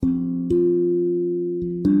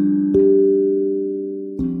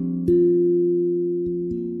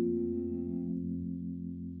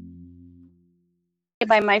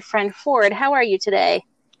by my friend Ford. How are you today?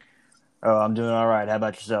 Oh, I'm doing all right. How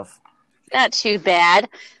about yourself? Not too bad.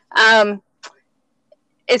 Um,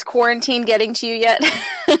 is quarantine getting to you yet?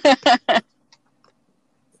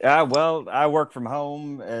 Yeah, well, I work from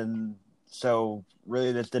home, and so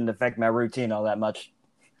really this didn't affect my routine all that much.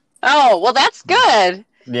 Oh, well, that's good.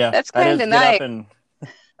 Yeah, That's kind of nice.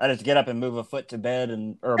 I just get up and move a foot to bed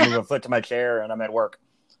and or move a foot to my chair, and I'm at work.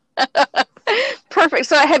 Perfect.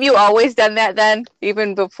 So have you always done that then?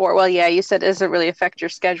 Even before? Well, yeah, you said it doesn't really affect your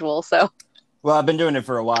schedule. So, Well, I've been doing it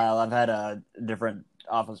for a while. I've had different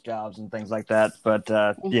office jobs and things like that, but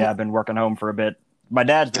Mhm. yeah, I've been working home for a bit. My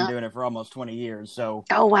dad's been doing it for almost 20 years, so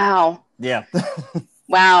Oh, wow. yeah.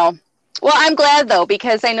 Wow. Well, I'm glad though,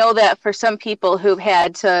 because I know that for some people who've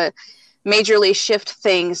had to majorly shift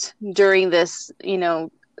things during this,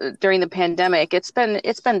 during the pandemic, it's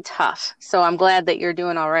been tough. So I'm glad that you're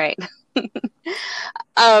doing all right.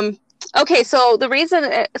 Um, okay, so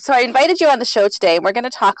so I invited you on the show today. We're going to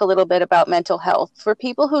talk a little bit about mental health. For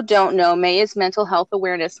people who don't know, May is Mental Health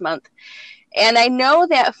Awareness Month. And I know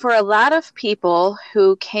that for a lot of people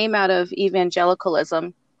who came out of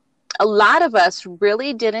evangelicalism, a lot of us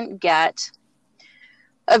really didn't get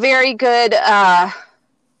a very good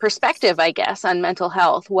perspective, I guess, on mental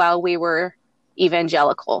health while we were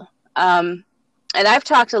evangelical. And I've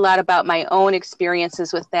talked a lot about my own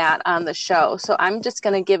experiences with that on the show. So I'm just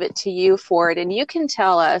going to give it to you for it, and you can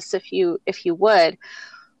tell us if you would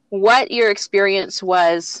what your experience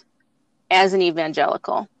was as an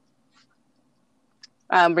evangelical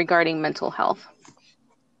regarding mental health.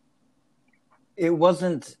 It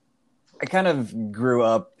wasn't. I kind of grew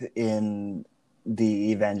up in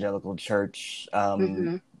the evangelical church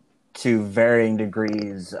Mm-hmm. to varying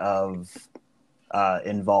degrees of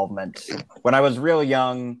involvement. When I was real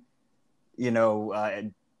young, you know,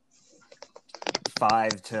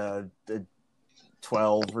 5 to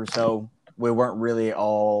 12 or so, we weren't really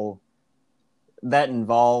all that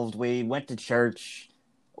involved. We went to church,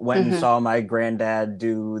 went and Mm-hmm. saw my granddad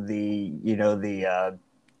do the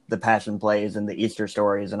Passion plays and the Easter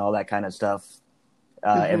stories and all that kind of stuff.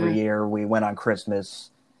 Every Mm-hmm. year we went on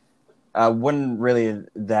Christmas. Wasn't really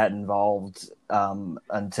that involved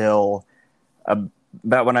until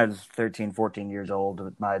about when I was 13, 14 years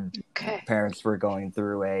old. My Okay. parents were going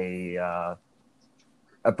through a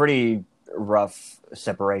pretty rough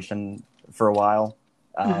separation for a while.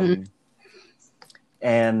 Mm-hmm. Um,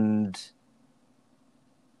 and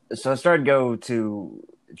so I started to go to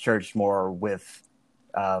church more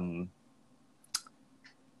um,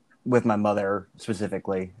 with my mother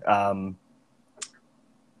specifically.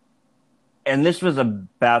 And this was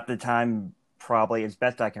about the time, probably as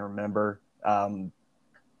best I can remember,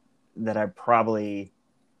 that I probably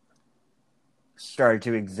started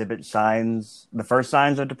to exhibit the first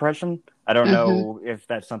signs of depression. I don't Mm-hmm. know if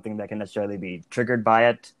that's something that can necessarily be triggered by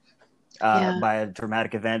it, Yeah. by a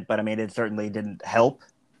traumatic event, but I mean, it certainly didn't help.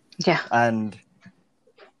 Yeah. And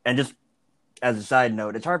just as a side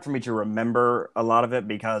note, it's hard for me to remember a lot of it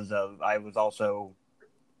because I was also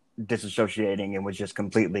disassociating and was just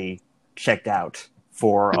completely checked out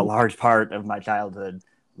for a large part of my childhood.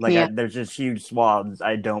 Yeah. There's just huge swaths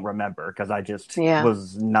I don't remember because I just Yeah.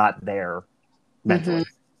 was not there Mm-hmm. mentally.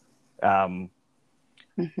 Um,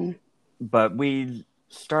 Mm-hmm. but we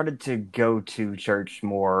started to go to church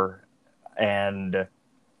more, and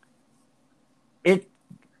it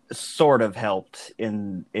sort of helped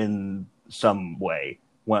in some way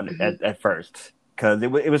when Mm-hmm. at first because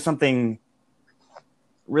it was something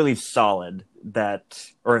really solid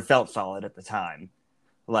or it felt solid at the time,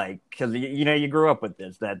 like because you grew up with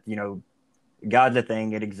this, that God's a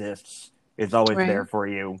thing, it exists, it's always Right. there for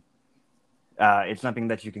you. It's something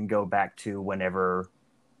that you can go back to whenever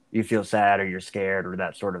you feel sad or you're scared or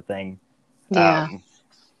that sort of thing. Yeah. um,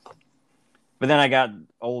 but then I got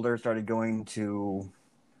older, started going to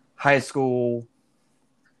high school.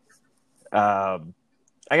 uh,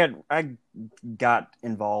 I got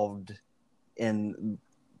involved in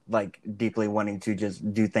like deeply wanting to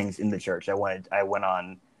just do things in the church. I went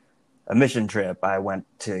on a mission trip. I went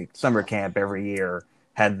to summer camp every year.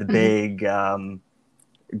 Had the Mm-hmm. big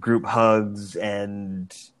group hugs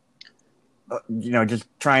and just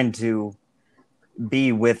trying to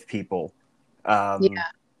be with people. Um, Yeah.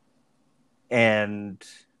 and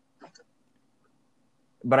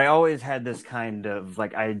but I always had this kind of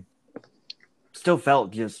like I still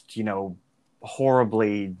felt just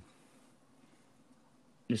horribly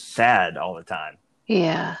just sad all the time.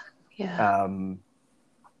 Yeah. Yeah. Um,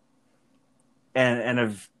 and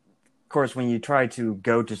of course, when you try to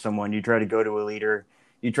go to someone, you try to go to a leader,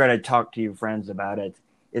 you try to talk to your friends about it.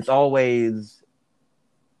 It's always,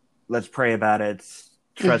 let's pray about it.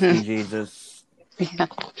 trusting Jesus. Yeah.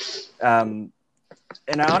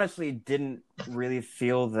 And I honestly didn't really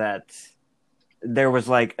feel that there was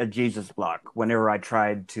like a Jesus block whenever I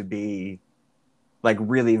tried to be like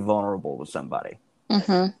really vulnerable with somebody.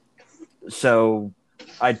 So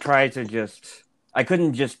I tried to I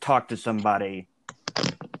couldn't just talk to somebody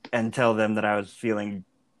and tell them that I was feeling.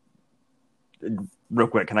 Real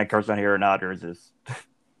quick, can I curse on here or not, or is this?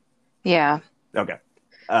 Yeah. Okay.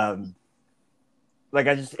 Like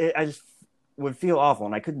I just would feel awful,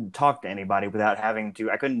 and I couldn't talk to anybody without having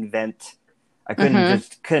to. I couldn't vent. I couldn't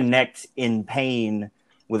just connect in pain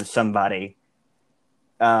with somebody,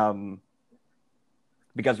 because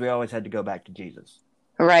we always had to go back to Jesus.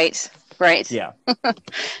 Right. Yeah.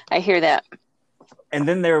 I hear that. And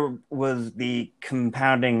then there was the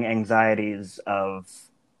compounding anxieties of,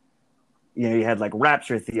 you had like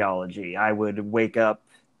rapture theology. I would wake up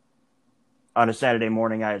on a Saturday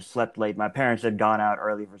morning. I had slept late. My parents had gone out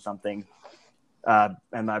early for something. And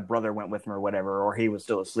my brother went with him or whatever, or he was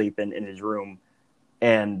still asleep in his room.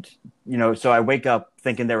 And, so I wake up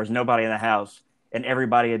thinking there was nobody in the house and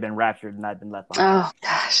everybody had been raptured and I'd been left behind. Oh,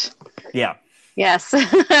 gosh. Yeah. Yes.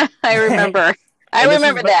 I remember. I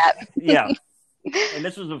remember that. Yeah. And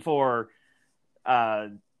this was before I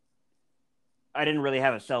didn't really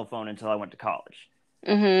have a cell phone until I went to college.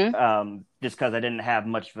 Just because I didn't have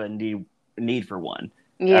much of a need for one.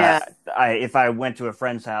 Yeah. If I went to a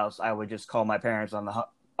friend's house, I would just call my parents on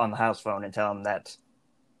the house phone and tell them that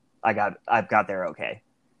I've got there okay.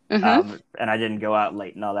 And I didn't go out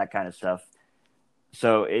late and all that kind of stuff.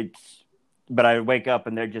 So but I would wake up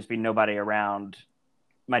and there'd just be nobody around.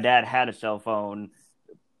 My dad had a cell phone,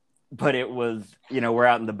 but it was, we're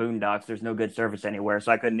out in the boondocks. There's no good service anywhere.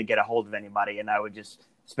 So I couldn't get a hold of anybody. And I would just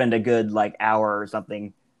spend a good hour or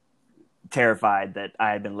something terrified that I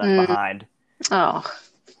had been left behind. Oh,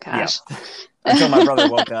 gosh. Yeah. Until my brother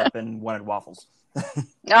woke up and wanted waffles.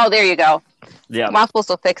 Oh, there you go. Yeah. Waffles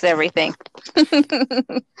will fix everything.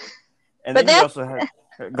 And then you also had...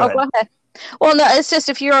 Go ahead. Well, no, it's just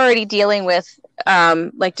if you're already dealing with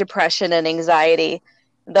like depression and anxiety,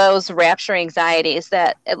 those rapture anxieties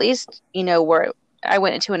that at least, where I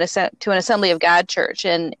went into an Assembly of God church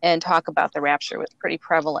and talk about the rapture was pretty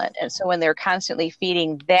prevalent. And so when they're constantly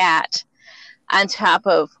feeding that on top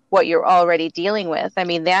of what you're already dealing with, I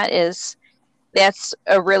mean, that's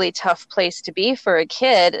a really tough place to be for a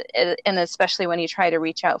kid. And especially when you try to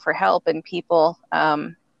reach out for help and people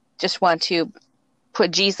just want to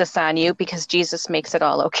put Jesus on you because Jesus makes it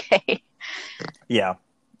all okay. Yeah.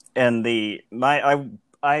 And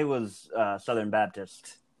I was Southern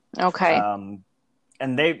Baptist. Okay.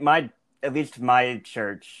 And at least my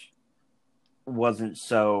church wasn't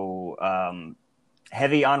so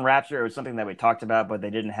heavy on rapture. It was something that we talked about, but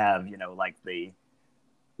they didn't have, like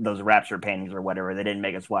those rapture paintings or whatever. They didn't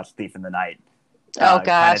make us watch Thief in the Night. Oh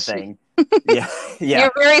gosh. Kind of thing. Yeah.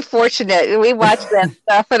 You're very fortunate. We watched that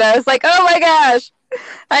stuff and I was like, oh my gosh.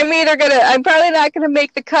 I'm probably not gonna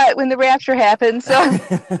make the cut when the rapture happens. So I'm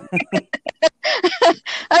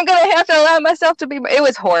gonna have to allow myself to be. It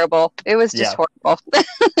was horrible. It was just horrible.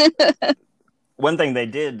 One thing they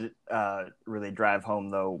did really drive home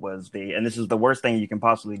though was and this is the worst thing you can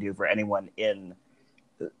possibly do for anyone in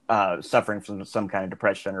suffering from some kind of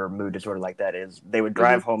depression or mood disorder like that, is they would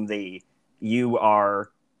drive home you are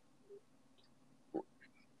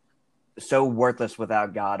so worthless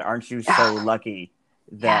without God. Aren't you so lucky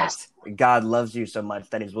that God loves you so much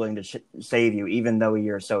that he's willing to save you, even though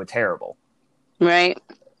you're so terrible. Right.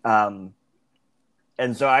 And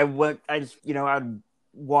so I'd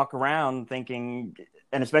walk around thinking,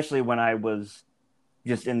 and especially when I was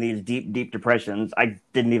just in these deep, deep depressions, I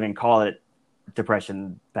didn't even call it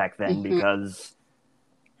depression back then because,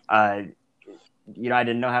 I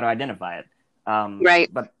didn't know how to identify it.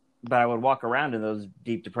 Right. But I would walk around in those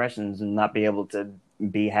deep depressions and not be able to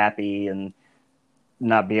be happy and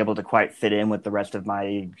not be able to quite fit in with the rest of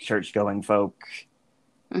my church going folk.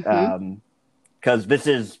 Because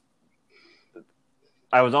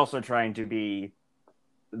I was also trying to be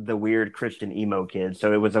the weird Christian emo kid.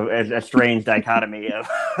 So it was a strange dichotomy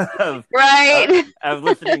of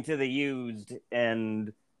listening to The Used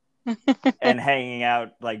and hanging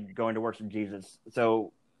out, like going to worship Jesus.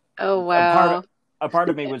 So oh wow, a part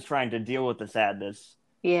of me was trying to deal with the sadness.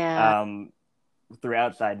 Yeah. Through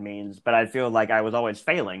outside means, but I feel like I was always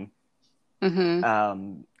failing. I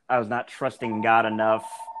was not trusting God enough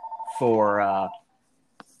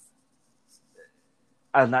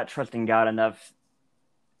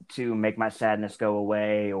to make my sadness go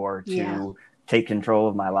away or to take control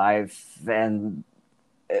of my life. And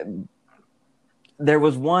there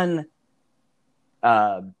was one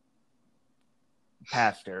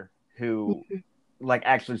pastor who like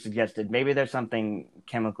actually suggested maybe there's something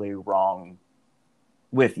chemically wrong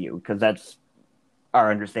with you, because that's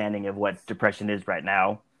our understanding of what depression is right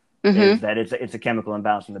now, is that it's a chemical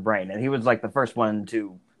imbalance in the brain. And he was like the first one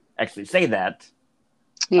to actually say that.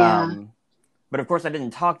 Yeah. But of course I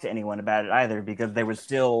didn't talk to anyone about it either, because there was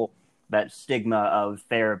still that stigma of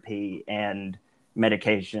therapy and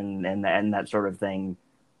medication and that sort of thing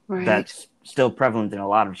Right. that's still prevalent in a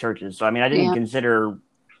lot of churches. So I mean, I didn't consider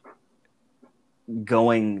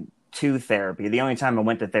going to therapy. The only time I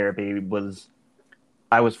went to therapy was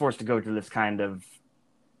I was forced to go to this kind of,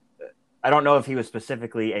 I don't know if he was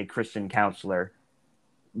specifically a Christian counselor,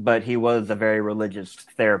 but he was a very religious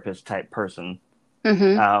therapist type person.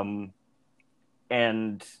 And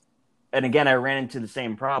again, I ran into the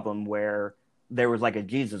same problem where there was like a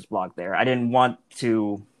Jesus block there. I didn't want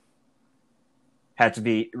to have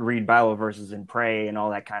to read Bible verses and pray and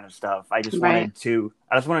all that kind of stuff. I just wanted to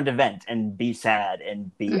vent and be sad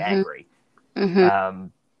and be angry.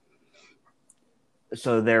 So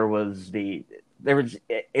it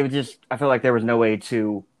was just, I feel like there was no way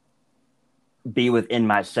to be within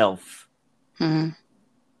myself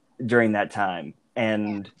during that time.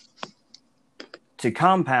 And to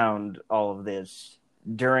compound all of this,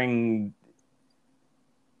 there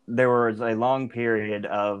was a long period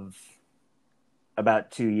of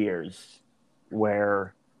about 2 years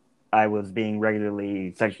where I was being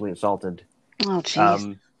regularly sexually assaulted. Oh,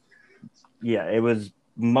 jeez. Yeah, it was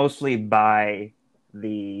mostly by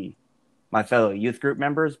my fellow youth group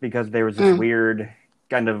members, because there was this weird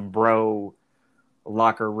kind of bro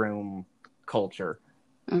locker room culture.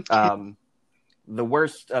 Okay. The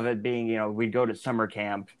worst of it being, we'd go to summer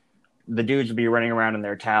camp, the dudes would be running around in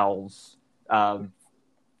their towels,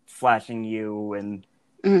 flashing you and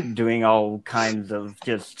doing all kinds of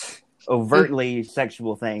just overtly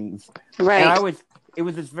sexual things. Right. And it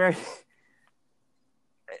was this very,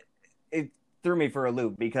 it threw me for a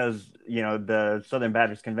loop, because, the Southern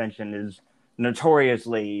Baptist Convention is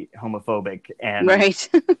notoriously homophobic and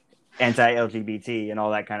anti-LGBT and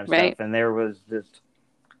all that kind of stuff. And there was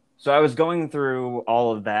so I was going through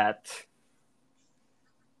all of that,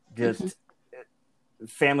 just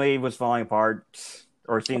family was falling apart,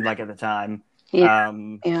 or it seemed like at the time.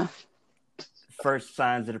 First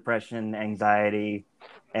signs of depression, anxiety,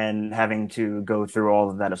 and having to go through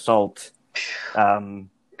all of that assault.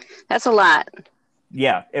 That's a lot.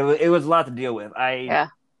 Yeah, it was a lot to deal with. I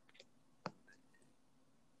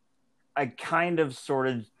kind of sort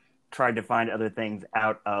of tried to find other things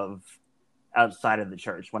outside of the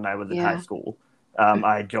church when I was in high school.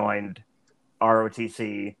 I joined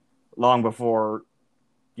ROTC long before,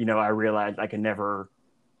 I realized I could never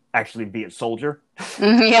actually be a soldier.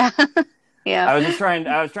 Yeah. I was trying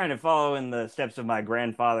to follow in the steps of my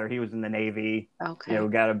grandfather. He was in the Navy. Okay.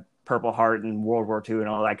 Got a Purple Heart in World War II and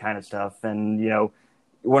all that kind of stuff. And,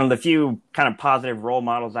 one of the few kind of positive role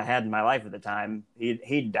models I had in my life at the time,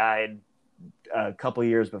 he died a couple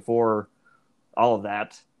years before all of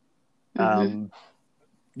that. So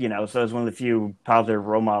it was one of the few positive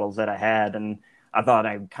role models that I had, and I thought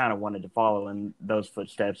I kind of wanted to follow in those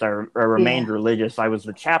footsteps. I remained religious. I was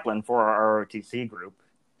the chaplain for our ROTC group.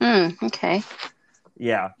 Okay.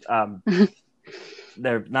 Yeah. Not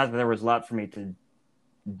that there was a lot for me to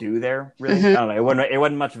do there, really. I don't know. It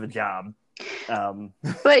wasn't much of a job.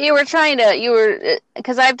 But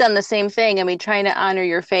because I've done the same thing. I mean, trying to honor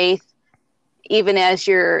your faith, even as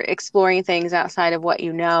you're exploring things outside of what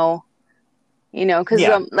you know. Because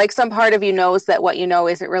like some part of you knows that what you know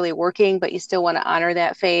isn't really working, but you still want to honor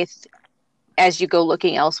that faith as you go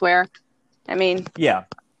looking elsewhere. I mean, yeah,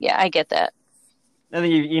 I get that. And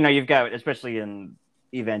then you've got, especially in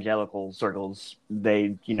evangelical circles,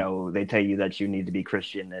 they tell you that you need to be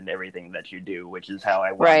Christian in everything that you do, which is how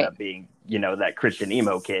I wound up being, that Christian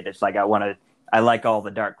emo kid. It's like I like all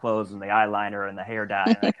the dark clothes and the eyeliner and the hair dye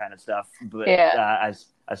and that kind of stuff, but I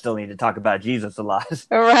still need to talk about Jesus a lot.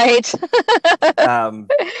 Right.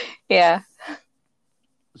 Yeah.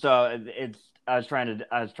 So I was trying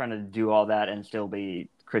to do all that and still be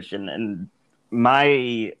Christian, and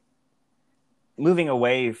my moving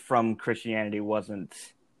away from Christianity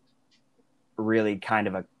wasn't really kind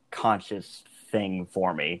of a conscious thing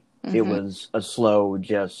for me. It was a slow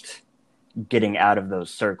just getting out of those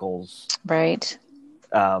circles. Right.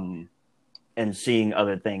 And seeing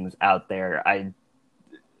other things out there.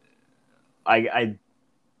 I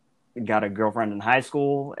got a girlfriend in high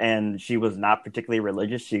school, and she was not particularly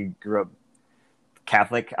religious. She grew up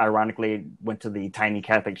Catholic. Ironically, went to the tiny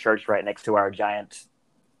Catholic church right next to our giant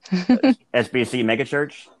SBC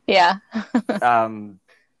megachurch. Yeah.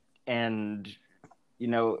 And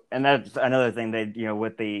and that's another thing that,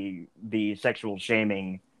 with the sexual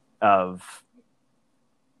shaming of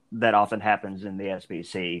that often happens in the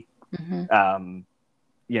SBC. Mm-hmm.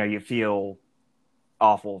 You feel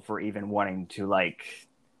awful for even wanting to like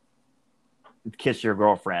kiss your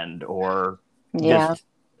girlfriend or Yeah. just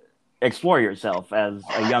explore yourself as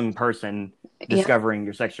a young person Yeah. discovering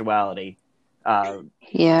your sexuality.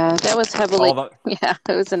 Yeah. That was heavily. All the Yeah.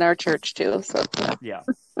 It was in our church too. So yeah. yeah,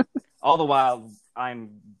 all the while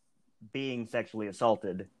I'm being sexually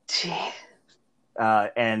assaulted, Gee.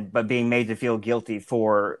 but being made to feel guilty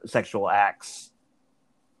for sexual acts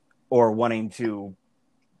or wanting to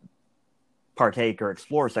partake or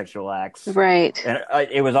explore sexual acts, Right. and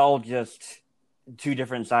it was all just two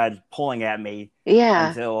different sides pulling at me Yeah.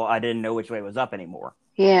 until I didn't know which way was up anymore.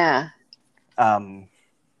 Yeah. Um,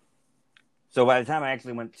 so by the time I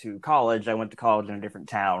actually went to college, I went to college in a different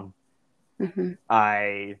town. Mm-hmm.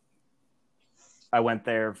 I went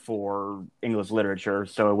there for English literature,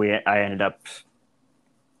 so I ended up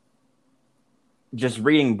just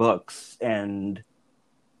reading books and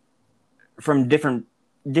from different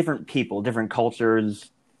people, different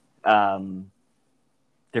cultures,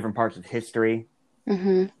 different parts of history,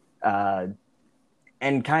 Mm-hmm.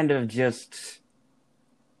 and kind of just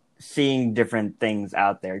seeing different things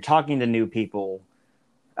out there, talking to new people.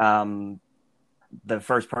 The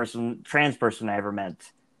first trans person I ever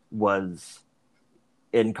met was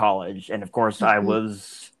in college, and of course, I Mm-hmm.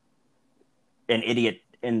 was an idiot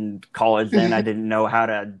in college. Then I didn't know how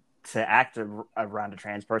to act around a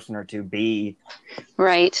trans person or to be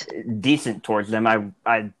Right. decent towards them.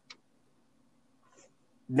 I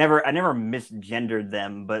never misgendered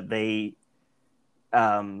them, but they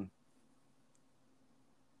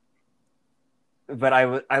but I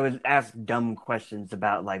was asked dumb questions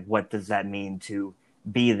about like what does that mean to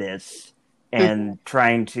be this, Mm-hmm. and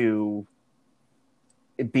trying to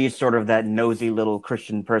be sort of that nosy little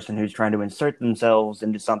Christian person who's trying to insert themselves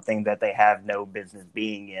into something that they have no business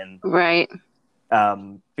being in. Right.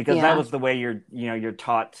 Because that Yeah. was the way you're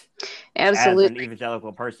taught as an Absolutely.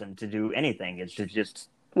 evangelical person to do anything. It's to just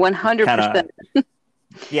kind 100%. of,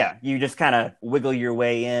 yeah, you just kind of wiggle your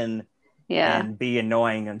way in Yeah. and be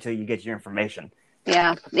annoying until you get your information.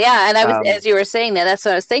 Yeah. Yeah. And I was, Um, as you were saying that, that's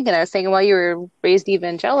what I was thinking. I was thinking, well, you were raised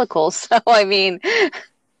evangelical. So, I mean,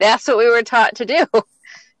 that's what we were taught to do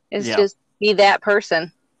is yeah, just be that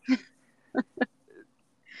person.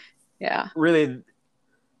 Yeah. really,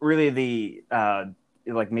 the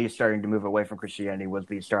like me starting to move away from Christianity was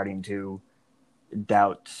me starting to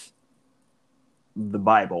doubt the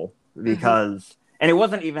Bible, Mm-hmm. because, and it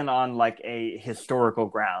wasn't even on like a historical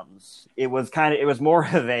grounds. It was more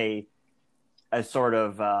of a sort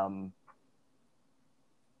of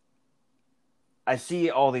I see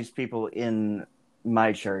all these people in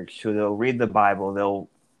my church who they'll read the Bible, they'll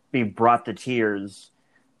be brought to tears,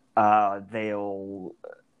 they'll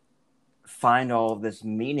find all this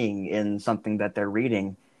meaning in something that they're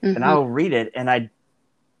reading, and Mm-hmm. I'll read it and I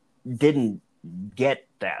didn't get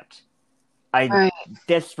that. I Right.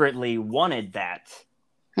 desperately wanted that,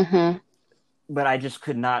 Mm-hmm. but I just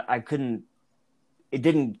could not. I couldn't. It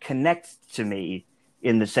didn't connect to me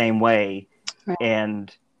in the same way, Right.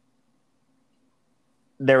 and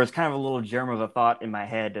there was kind of a little germ of a thought in my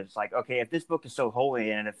head. It's like, okay, if this book is so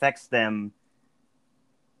holy and it affects them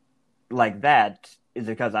like that, is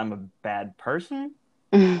it because I'm a bad person?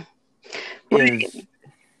 Mhm. Right. Is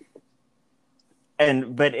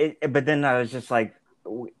and but then I was just like,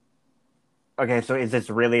 okay, so is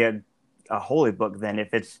this really a holy book then?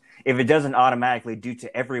 If it doesn't automatically do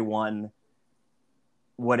to everyone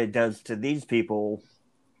what it does to these people,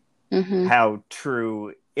 Mm-hmm. how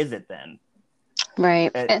true is it then? Right.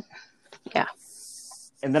 And, Yeah.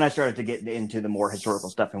 and then I started to get into the more historical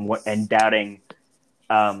stuff and doubting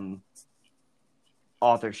um,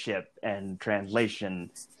 authorship and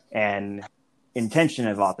translation and intention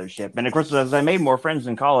of authorship. And of course, as I made more friends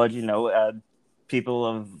in college, people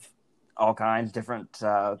of all kinds, different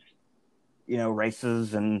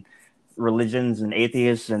races and religions and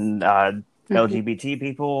atheists and Mm-hmm. LGBT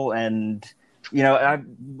people, and I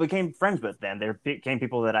became friends with them. They became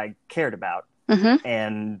people that I cared about, Mm-hmm.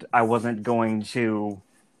 and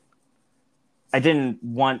I didn't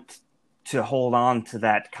want to hold on to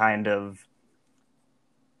that kind of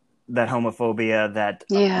that homophobia,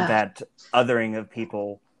 Yeah. that othering of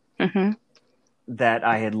people Mm-hmm. that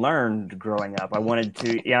I had learned growing up. I wanted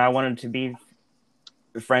to be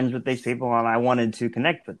friends with these people, and I wanted to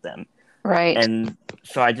connect with them. Right. And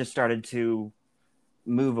so I just started to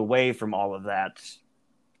move away from all of that.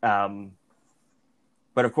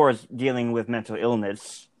 But of course, dealing with mental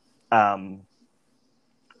illness,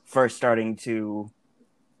 first starting to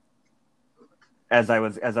as I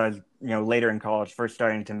was later in college, first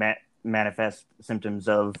starting to manifest symptoms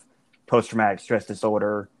of post-traumatic stress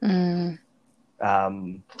disorder.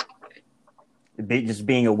 Um, just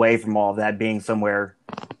being away from all of that, being somewhere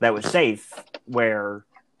that was safe, where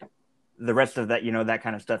the rest of that, that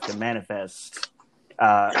kind of stuff can manifest.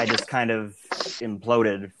 I just kind of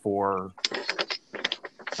imploded for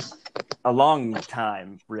a long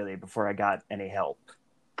time, really, before I got any help.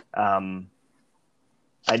 I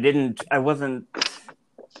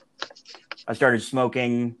started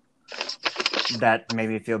smoking. That made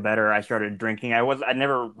me feel better. I started drinking. I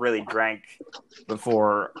never really drank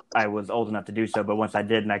before I was old enough to do so, but once I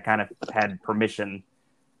did and I kind of had permission,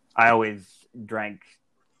 I always drank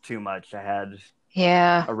too much. I had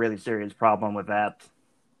a really serious problem with that.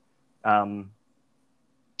 I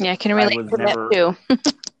can relate to that too.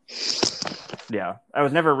 Yeah, I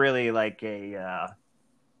was never really like I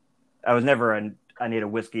was never I need a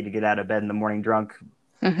whiskey to get out of bed in the morning drunk.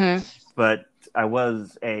 Mm-hmm. But I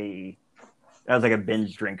was like a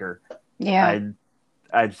binge drinker. Yeah.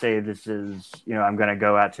 I'd say this is, I'm going to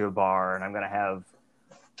go out to a bar and I'm going to have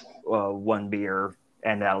one beer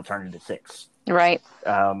and that'll turn into 6. Right.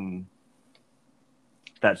 That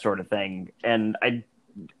sort of thing. And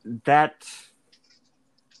that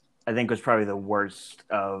I think was probably the worst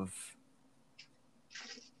of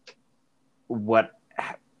one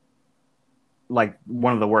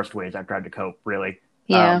of the worst ways I've tried to cope, really.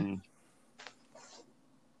 Yeah.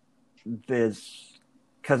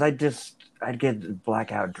 Because I'd get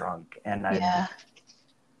blackout drunk and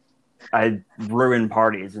I'd ruin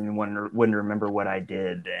parties and wouldn't remember what I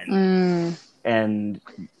did. And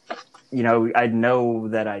I'd know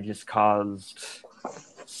that I just caused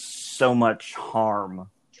so much harm.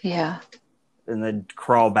 Yeah. And then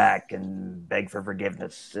crawl back and beg for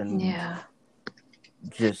forgiveness and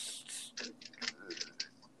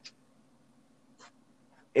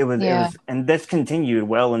it was, and this continued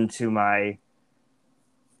well into my,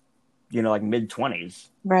 mid-20s.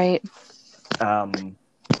 Right. I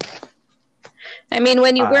mean,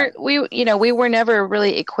 when we were never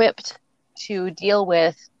really equipped to deal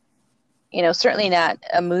with, certainly not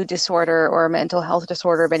a mood disorder or a mental health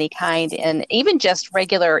disorder of any kind, and even just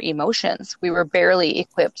regular emotions, we were barely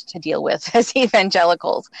equipped to deal with as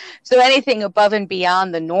evangelicals. So anything above and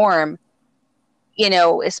beyond the norm,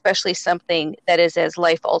 especially something that is as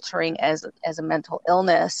life-altering as a mental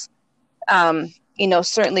illness,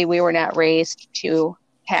 certainly we were not raised to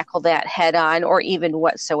tackle that head on or even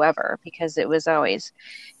whatsoever, because it was always,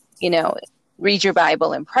 read your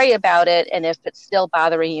Bible and pray about it. And if it's still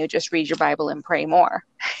bothering you, just read your Bible and pray more,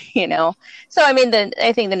 So, I mean,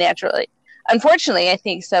 I think unfortunately, I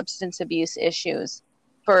think substance abuse issues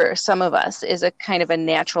for some of us is a kind of a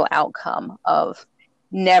natural outcome of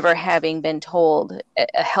never having been told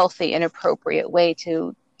a healthy and appropriate way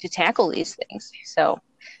to tackle these things. So,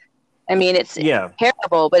 I mean, it's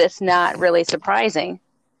terrible, but it's not really surprising.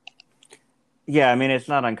 Yeah, I mean, it's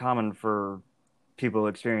not uncommon for people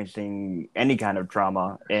experiencing any kind of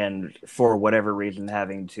trauma and for whatever reason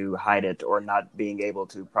having to hide it or not being able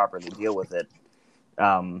to properly deal with it.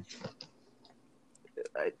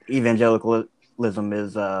 Evangelicalism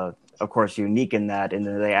is, of course, unique in that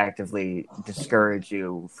they actively discourage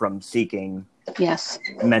you from seeking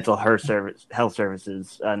mental health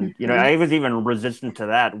services. And, I was even resistant to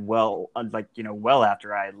that. Well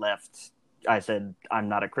after I left, I said, I'm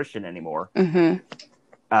not a Christian anymore. Mm-hmm.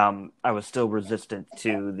 I was still resistant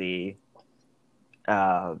to the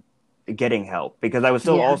getting help because I was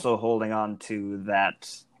still also holding on to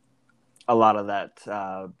a lot of that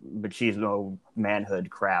machismo manhood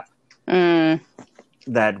crap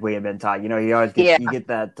that we have been taught. You always get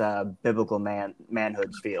that biblical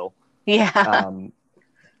manhood feel. Yeah.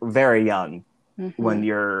 Very young when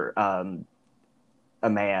you're a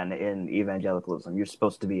man in evangelicalism. You're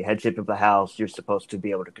supposed to be headship of the house. You're supposed to be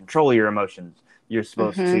able to control your emotions. You're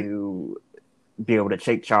supposed to be able to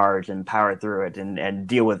take charge and power through it and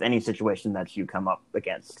deal with any situation that you come up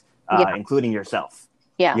against, including yourself.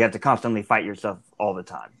 Yeah. You have to constantly fight yourself all the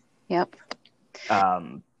time. Yep.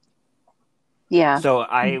 So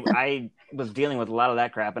I was dealing with a lot of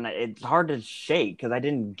that crap, and it's hard to shake because I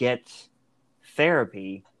didn't get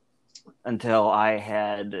therapy until I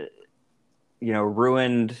had,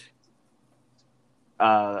 ruined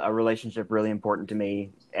a relationship really important to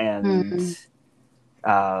me and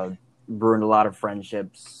ruined a lot of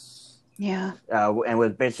friendships. Yeah. And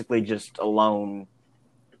was basically just alone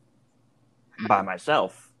by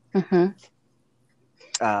myself.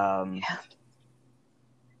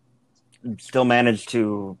 Still managed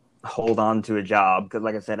to hold on to a job because,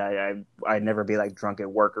 like I said, I'd never be like drunk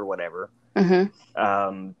at work or whatever.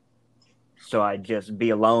 So I'd just be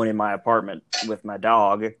alone in my apartment with my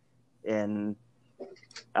dog, and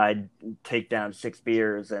I'd take down 6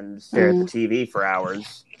 beers and stare at the TV for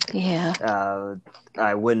hours. Yeah.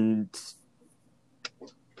 I wouldn't.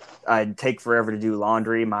 I'd take forever to do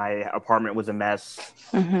laundry. My apartment was a mess.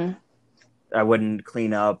 Mm-hmm. I wouldn't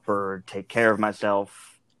clean up or take care of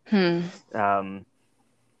myself. Hmm. And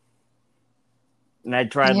I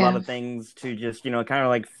tried a lot of things to just, kind of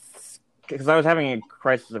like, because I was having a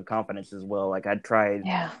crisis of confidence as well. Like I'd tried,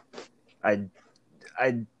 I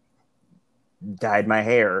dyed my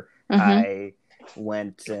hair. Mm-hmm. I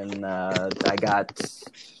went and I got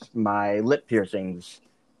my lip piercings,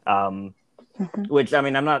 which, I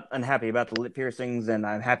mean, I'm not unhappy about the lip piercings, and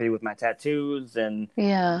I'm happy with my tattoos and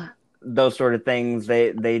those sort of things.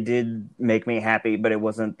 They did make me happy, but it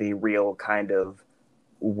wasn't the real kind of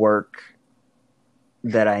work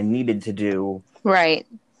that I needed to do. Right.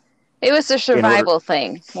 It was a survival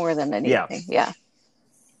thing more than anything. Yeah.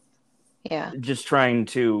 Just trying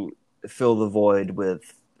to fill the void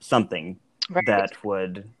with something that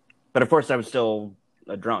would, but of course I was still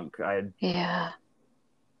a drunk. I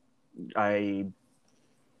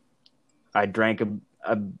drank a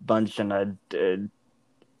bunch, and I'd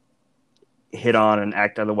hit on and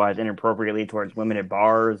act otherwise inappropriately towards women at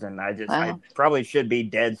bars, and I probably should be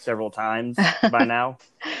dead several times by now.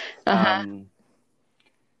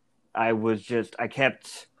 I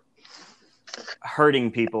kept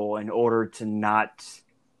hurting people in order to not.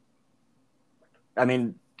 I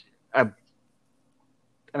wouldn't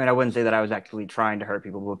say that I was actually trying to hurt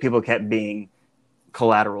people, but people kept being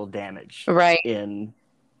collateral damage, in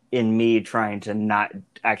me trying to not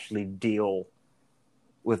actually deal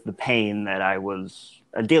with the pain that I was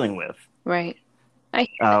dealing with. Right.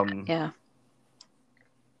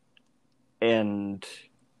 And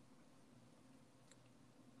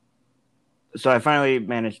so I finally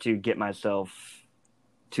managed to get myself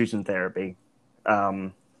to some therapy.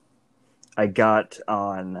 I got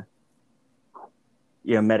on,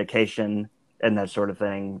 medication and that sort of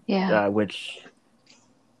thing, which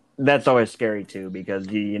that's always scary too, because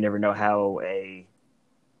you never know how a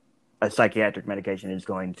psychiatric medication is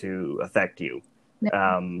going to affect you.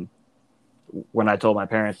 When I told my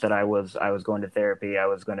parents that I was going to therapy, I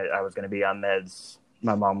was going to be on meds,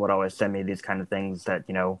 my mom would always send me these kind of things that,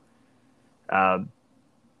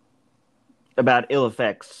 about ill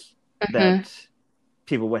effects that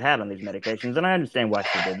people would have on these medications. And I understand why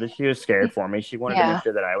she did this. She was scared for me. She wanted to make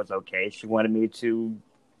sure that I was okay. She wanted me to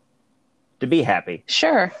be happy.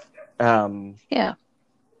 Sure. But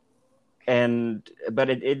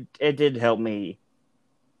it did help me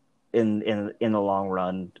in the long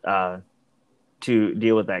run to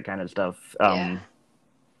deal with that kind of stuff.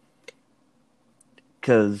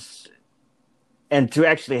 And to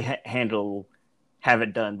actually have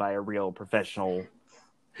it done by a real professional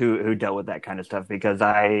who dealt with that kind of stuff, because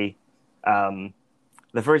the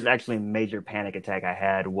first actually major panic attack I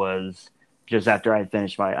had was just after I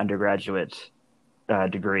finished my undergraduate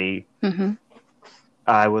degree.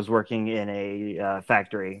 I was working in a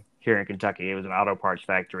factory here in Kentucky. It was an auto parts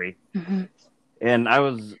factory. And I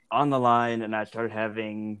was on the line, and I started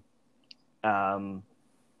having, I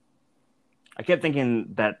kept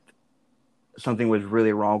thinking that something was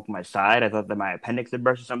really wrong with my side. I thought that my appendix had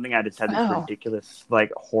burst or something. I just had this ridiculous,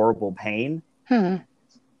 horrible pain. Went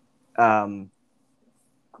to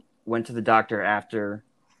the doctor after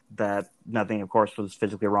that. Nothing, of course, was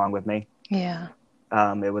physically wrong with me. It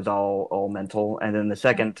was all mental. And then the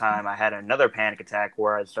second time I had another panic attack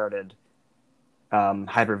where I started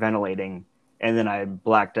hyperventilating, and then I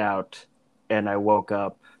blacked out, and I woke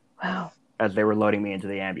up as they were loading me into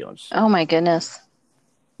the ambulance. Oh my goodness.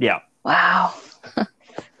 Yeah. Wow.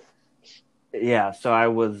 So I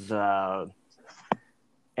was,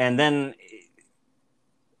 and then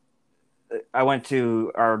I went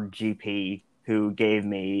to our GP, who gave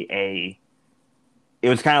me it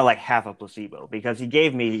was kind of like half a placebo, because he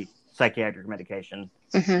gave me psychiatric medication,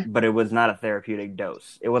 but it was not a therapeutic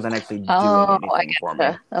dose. It wasn't actually doing anything for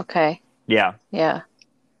me. Okay. Yeah. Yeah.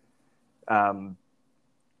 And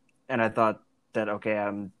I thought that, okay,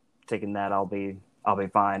 I'm taking that, I'll be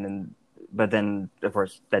fine. But then, of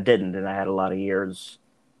course, that didn't, and I had a lot of years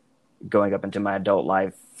going up into my adult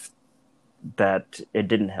life that it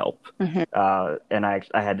didn't help. And I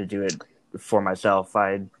had to do it for myself.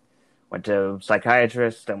 I went to a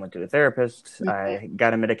psychiatrist, I went to a therapist, I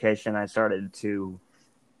got a medication, I started to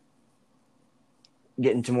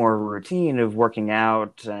get into more of a routine of working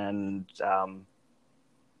out and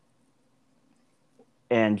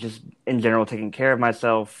just in general taking care of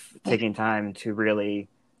myself, taking time to really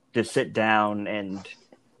just sit down and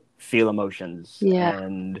feel emotions.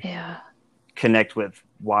 connect with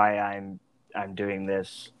why I'm doing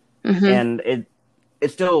this. Mm-hmm. And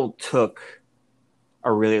it still took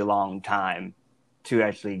a really long time to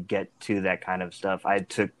actually get to that kind of stuff. I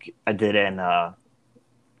did an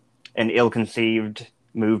ill-conceived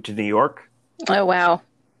move to New York. Oh, wow.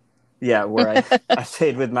 Yeah, where I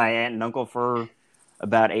stayed with my aunt and uncle for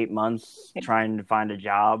about 8 months trying to find a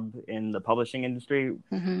job in the publishing industry,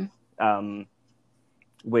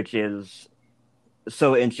 which is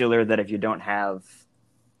so insular that if you don't have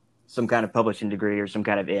some kind of publishing degree or some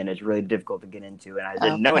kind of it's really difficult to get into. And I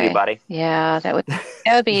didn't know anybody. Yeah, that would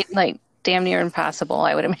be like damn near impossible,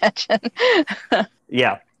 I would imagine.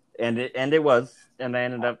 Yeah, and it was, and I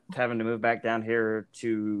ended up having to move back down here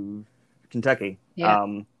to Kentucky.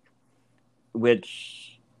 Yeah.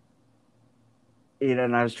 Which,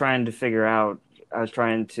 and I was trying to figure out. I'd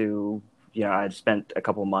spent a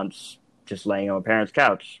couple months just laying on my parents'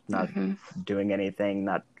 couch, not doing anything,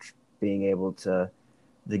 not being able to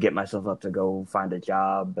get myself up to go find a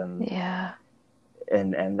job and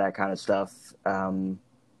that kind of stuff.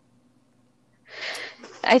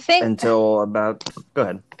 I think until about go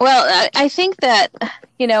ahead. Well, I think that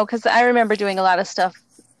because I remember doing a lot of stuff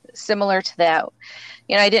similar to that.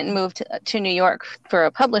 I didn't move to New York for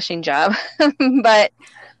a publishing job, but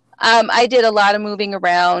I did a lot of moving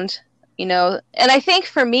around. And I think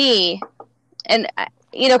for me, and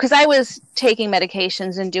because I was taking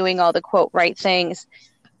medications and doing all the quote right things.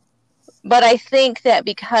 But I think that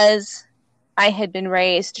because I had been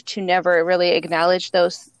raised to never really acknowledge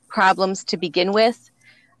those problems to begin with,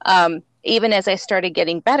 even as I started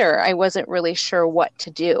getting better, I wasn't really sure what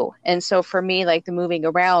to do. And so for me, like the moving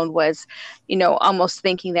around was, almost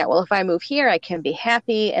thinking that, well, if I move here, I can be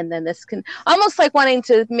happy. And then this can almost like wanting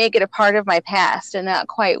to make it a part of my past and not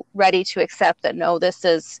quite ready to accept that, no, this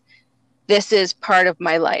is part of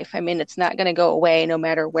my life. I mean, it's not going to go away no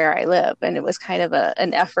matter where I live. And it was kind of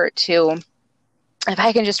an effort to, if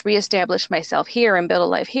I can just reestablish myself here and build a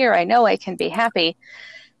life here, I know I can be happy.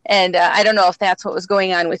 And I don't know if that's what was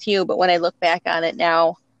going on with you, but when I look back on it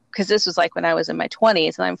now, because this was like when I was in my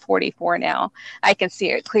 20s and I'm 44 now, I can see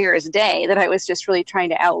it clear as day that I was just really trying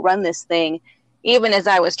to outrun this thing, even as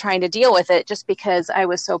I was trying to deal with it, just because I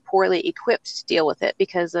was so poorly equipped to deal with it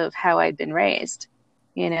because of how I'd been raised,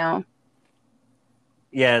 Yeah,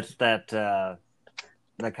 it's that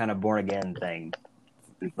kind of born again thing.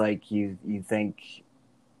 Like you think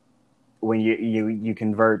when you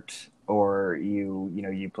convert or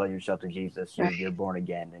you play yourself to Jesus, you're born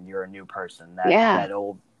again and you're a new person. That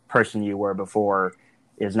old person you were before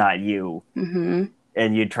is not you. Mm-hmm.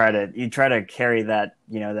 And you try to carry that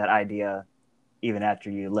that idea even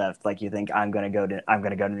after you left. Like you think I'm going to go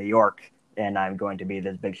to New York and I'm going to be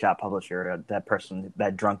this big shot publisher. That person,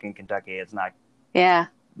 that drunk in Kentucky, is not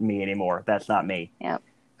me anymore. That's not me. Yep.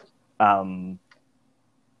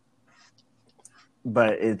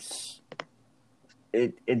 But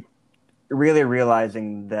it really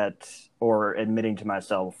realizing that, or admitting to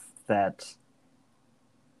myself that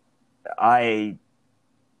I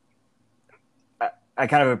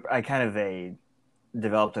kind of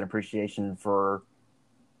developed an appreciation for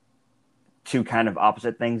two kind of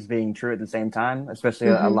opposite things being true at the same time, especially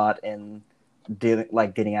a lot in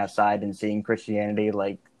getting outside and seeing Christianity,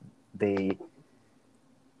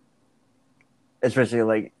 especially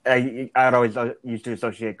like I'd always used to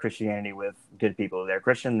associate Christianity with good people. They're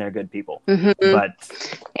Christian, they're good people. Mm-hmm. But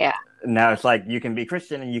now it's like you can be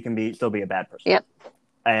Christian and you can still be a bad person. Yep.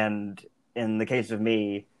 And in the case of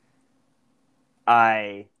me,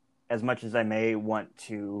 I, as much as I may want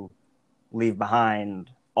to leave behind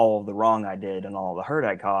all of the wrong I did and all the hurt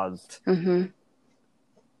I caused,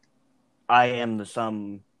 I am the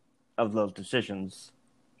sum of those decisions.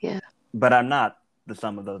 Yeah. But I'm not the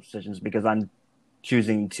sum of those decisions because I'm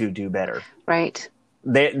choosing to do better. Right.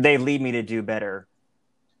 They lead me to do better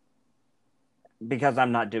because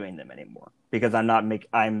I'm not doing them anymore. Because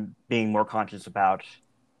I'm being more conscious about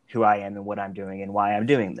who I am and what I'm doing and why I'm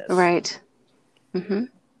doing this. Right. Mm-hmm.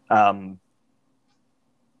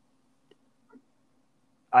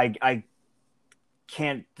 I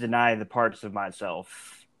can't deny the parts of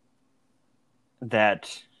myself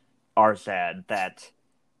that are sad, that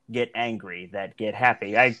get angry, that get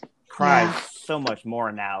happy. I cry so much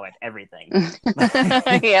more now at everything.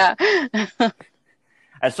 Yeah.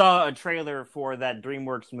 I saw a trailer for that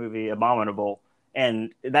DreamWorks movie, Abominable,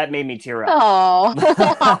 and that made me tear up. Oh.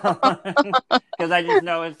 Because I just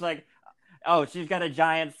know it's like, Oh, she's got a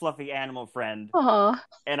giant fluffy animal friend. Oh,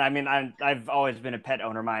 And I mean, I've always been a pet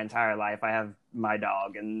owner my entire life. I have my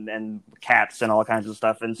dog and cats and all kinds of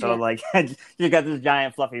stuff. And so yeah. like you got this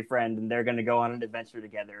giant fluffy friend, and they're gonna go on an adventure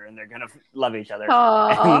together, and they're gonna love each other. Oh,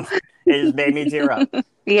 And it just made me tear up.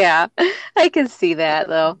 yeah. I can see that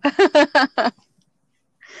though.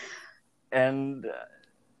 And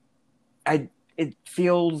I it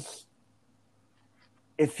feels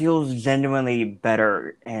genuinely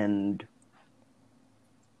better, and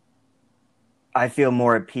I feel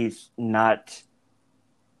more at peace not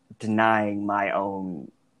denying my own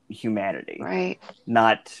humanity, Right.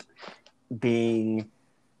 not being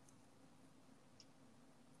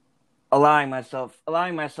allowing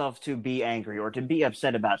myself to be angry or to be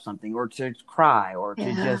upset about something or to cry or to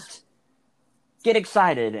Yeah. just get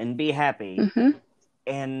excited and be happy, Hmm.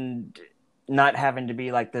 and not having to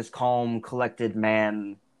be like this calm, collected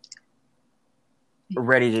man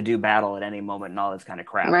ready to do battle at any moment and all this kind of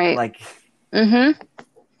crap. Right. Like Hmm.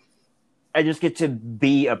 I just get to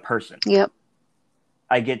be a person. Yep.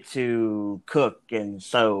 I get to cook and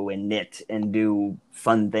sew and knit and do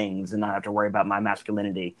fun things and not have to worry about my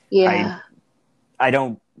masculinity. Yeah. I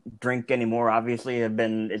don't drink anymore. Obviously,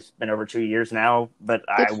 it's been over 2 years now, but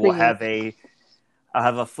Good I for will you. I'll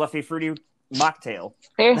have a fluffy fruity mocktail.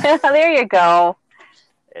 There you go.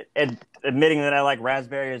 Admitting that I like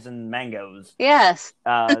raspberries and mangoes. Yes.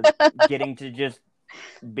 Getting to just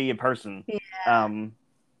be a person. Yeah.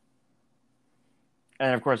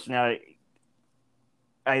 And of course now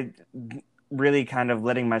I really kind of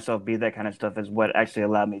letting myself be that kind of stuff is what actually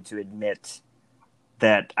allowed me to admit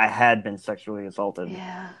that I had been sexually assaulted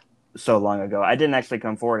Yeah. so long ago. I didn't actually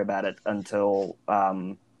come forward about it until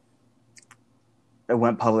it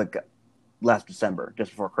went public last December,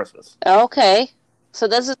 just before Christmas. Okay. So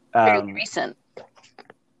this is very recent.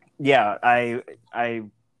 Yeah, I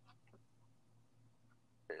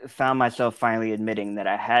found myself finally admitting that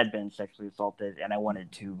I had been sexually assaulted, and I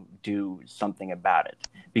wanted to do something about it,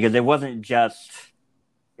 because it wasn't just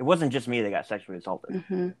me that got sexually assaulted.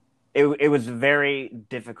 Hmm. It was very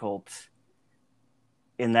difficult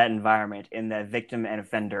in that environment, in that victim and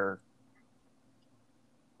offender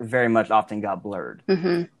very much often got blurred.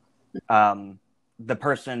 Hmm. The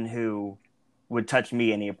person who would touch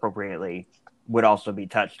me inappropriately would also be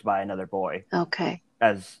touched by another boy Okay.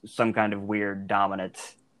 as some kind of weird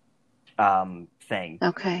dominant thing.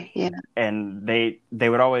 Okay. Yeah. And they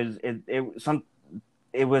would always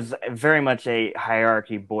it was very much a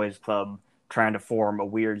hierarchy boys club trying to form a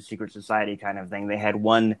weird secret society kind of thing. They had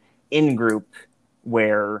one in group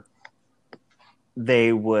where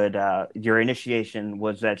they would your initiation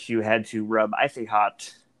was that you had to rub icy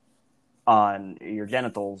hot on your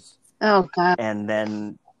genitals, Oh God. and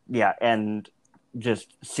then and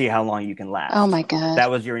just see how long you can last. Oh my God.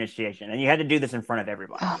 That was your initiation, and you had to do this in front of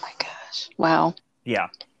everybody. Oh my gosh. Wow. Yeah,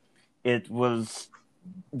 it was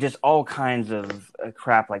just all kinds of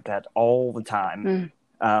crap like that all the time.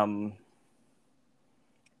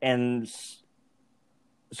 And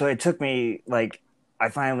so it took me, like, I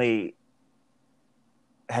finally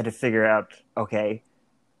had to figure out, okay,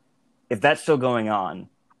 if that's still going on,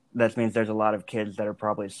 that means there's a lot of kids that are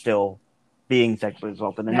probably still being sexually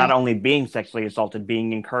assaulted, and not only being sexually assaulted,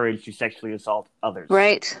 being encouraged to sexually assault others.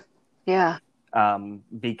 Right. Yeah.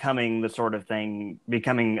 Becoming the sort of thing,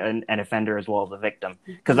 becoming an offender as well as a victim.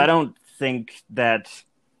 Because I don't think that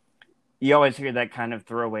you always hear that kind of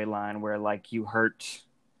throwaway line where, like, hurt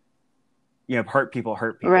people.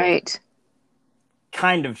 Right.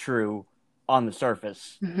 Kind of true on the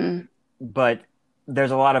surface, but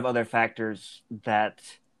there's a lot of other factors that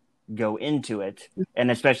go into it, and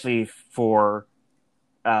especially for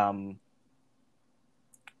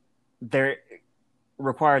there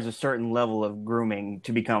requires a certain level of grooming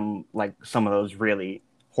to become like some of those really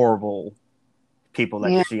horrible people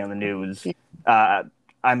that you see on the news.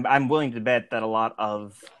 I'm willing to bet that a lot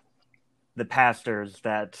of the pastors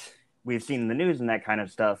that we've seen in the news and that kind of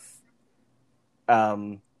stuff,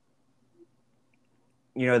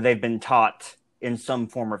 they've been taught in some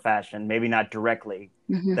form or fashion, maybe not directly,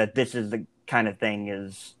 that this is the kind of thing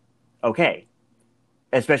is okay,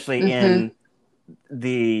 especially in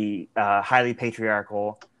the highly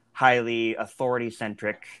patriarchal, highly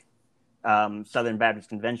authority-centric Southern Baptist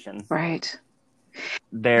Convention. Right.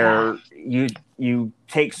 There, you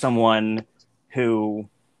take someone who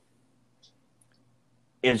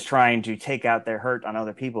is trying to take out their hurt on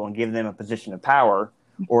other people and give them a position of power,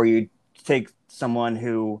 or you take someone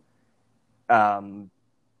who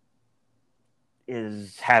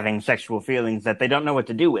is having sexual feelings that they don't know what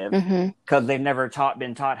to do with Mm-hmm. because they've never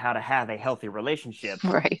been taught how to have a healthy relationship.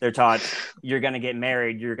 Right. They're taught you're going to get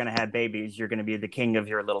married, you're going to have babies, you're going to be the king of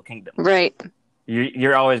your little kingdom. Right.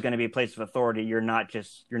 You're always going to be a place of authority. You're not going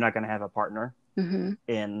to have a partner Mm-hmm.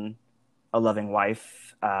 in a loving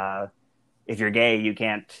wife. If you're gay, you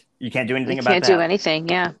can't do anything You about can't that. do anything.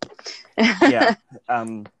 Yeah. Yeah.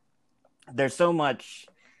 There's so much,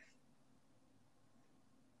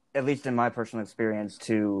 at least in my personal experience,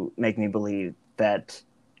 to make me believe that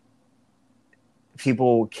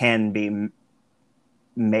people can be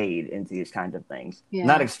made into these kinds of things. Yeah.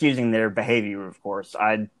 Not excusing their behavior, of course.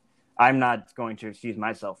 I'm not going to excuse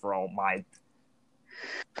myself for all my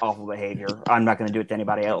awful behavior. I'm not going to do it to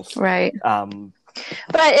anybody else. Right.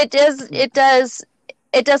 But it doesn't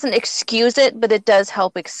excuse it, but it does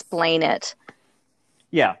help explain it.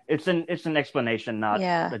 Yeah, it's an explanation, not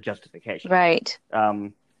Yeah. a justification. Right.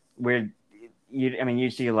 You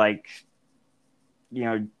see, like,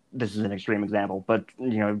 this is an extreme example, but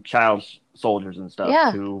child soldiers and stuff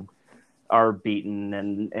Yeah. who are beaten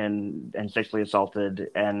and sexually assaulted,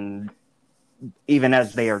 and even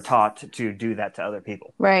as they are taught to do that to other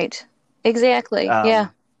people. Right. Exactly. Yeah.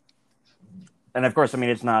 And of course, I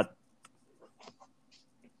mean, it's not.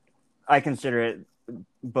 I consider it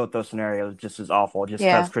both those scenarios just as awful. Just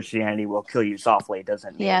because Christianity will kill you softly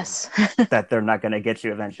doesn't mean that they're not going to get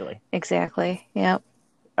you eventually. Exactly. Yeah.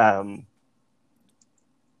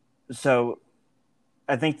 So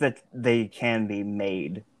I think that they can be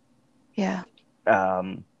made. Yeah.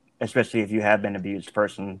 Especially if you have been an abused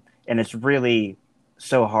person. And it's really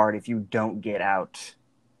so hard if you don't get out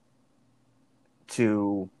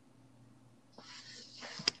to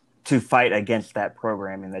fight against that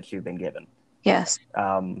programming that you've been given. Yes.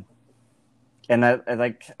 And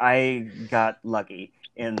I got lucky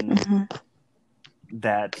in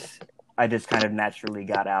that I just kind of naturally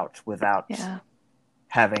got out without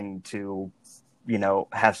having to,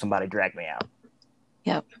 have somebody drag me out.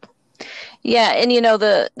 Yep. Yeah, and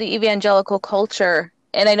the evangelical culture,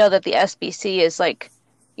 and I know that the SBC is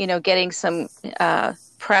getting some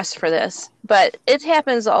press for this, but it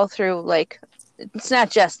happens all through it's not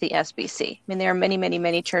just the SBC. I mean, there are many, many,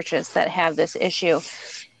 many churches that have this issue.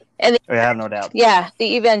 And I have no doubt. Yeah,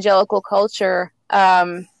 the evangelical culture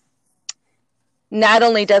not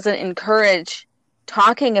only doesn't encourage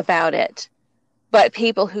talking about it, but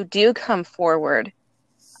people who do come forward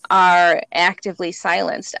are actively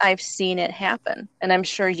silenced. I've seen it happen, and I'm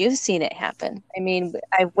sure you've seen it happen. I mean,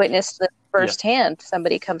 I've witnessed it firsthand. Yeah.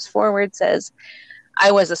 Somebody comes forward, says,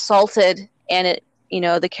 I was assaulted, and it,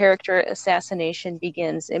 the character assassination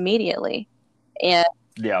begins immediately. And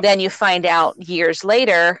then you find out years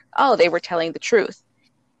later, oh, they were telling the truth.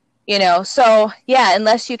 So yeah,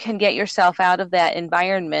 unless you can get yourself out of that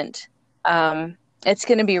environment, it's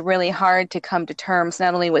going to be really hard to come to terms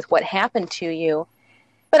not only with what happened to you,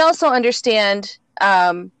 but also understand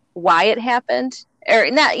why it happened, or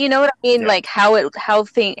not. You know what I mean? Like how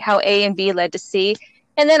A and B led to C,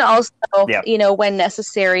 and then also when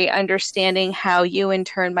necessary, understanding how you in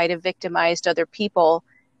turn might have victimized other people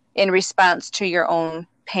in response to your own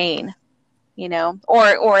pain,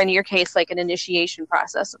 or in your case, like an initiation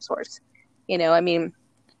process of sorts. I mean,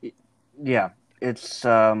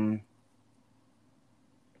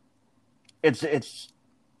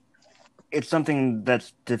 it's something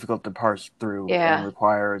that's difficult to parse through and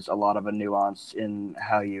requires a lot of a nuance in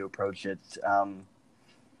how you approach it.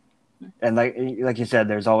 And like you said,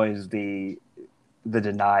 there's always the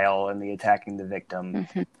denial and the attacking the victim.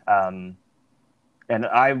 And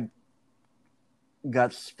I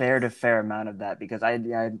got spared a fair amount of that because I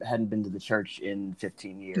hadn't been to the church in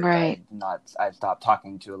 15 years. Right. I stopped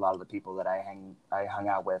talking to a lot of the people that I hung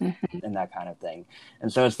out with and that kind of thing.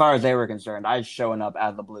 And so as far as they were concerned, I was showing up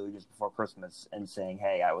out of the blue just before Christmas and saying,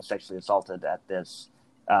 hey, I was sexually assaulted at this,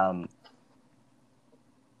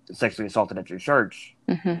 sexually assaulted at your church.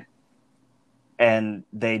 And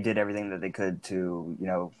they did everything that they could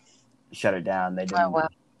to, shut it down. They didn't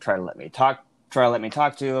try to let me talk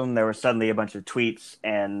to them. There were suddenly a bunch of tweets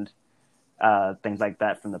and things like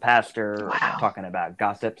that from the pastor talking about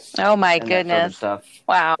gossips. Oh my goodness. Sort of stuff.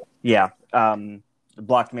 Wow. Yeah.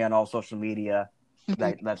 Blocked me on all social media,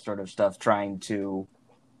 that sort of stuff, trying to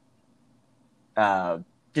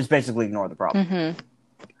just basically ignore the problem.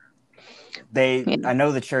 I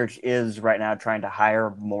know the church is right now trying to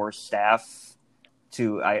hire more staff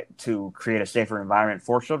to create a safer environment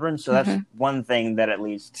for children. So that's one thing that at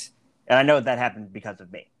least, and I know that happened because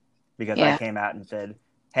of me, because I came out and said,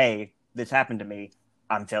 hey, this happened to me.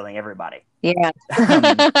 I'm telling everybody. Yeah.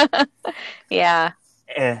 Yeah.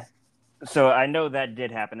 So I know that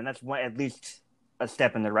did happen. And that's one, at least a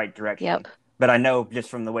step in the right direction. Yep. But I know just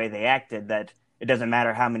from the way they acted that it doesn't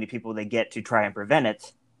matter how many people they get to try and prevent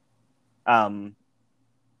it.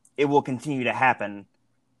 It will continue to happen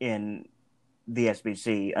in the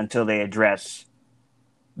SBC until they address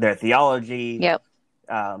their theology, Yep.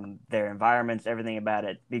 Their environments, everything about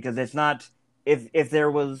it. Because it's not, if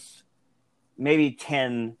there was maybe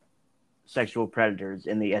 10 sexual predators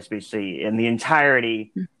in the SBC in the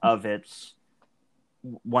entirety of its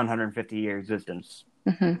 150-year existence,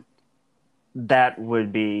 that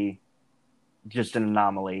would be just an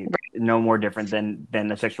anomaly, no more different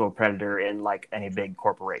than a sexual predator in like any big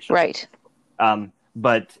corporation. Right.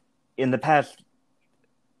 But in the past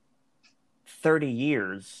 30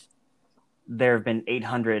 years, there have been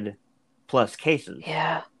 800 plus cases.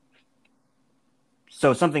 Yeah.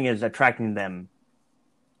 So something is attracting them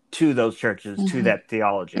to those churches, to that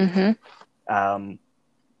theology.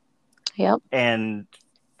 Yep. And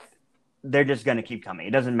they're just going to keep coming.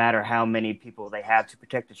 It doesn't matter how many people they have to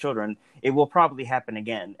protect the children. It will probably happen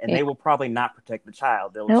again. And they will probably not protect the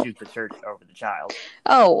child. They'll choose the church over the child.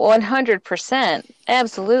 Oh, 100%.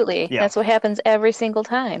 Absolutely. Yeah. That's what happens every single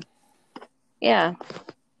time. Yeah.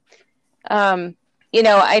 You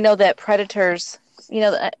know, I know that predators, you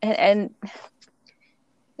know, and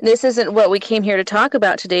this isn't what we came here to talk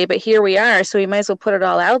about today, but here we are. So we might as well put it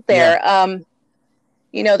all out there. Yeah.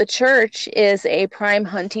 You know, the church is a prime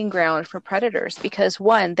hunting ground for predators because,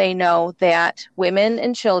 one, they know that women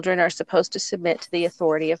and children are supposed to submit to the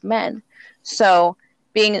authority of men. So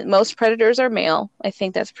being most predators are male, I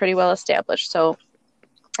think that's pretty well established. So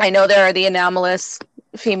I know there are the anomalous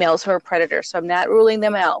females who are predators, so I'm not ruling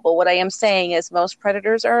them out. But what I am saying is most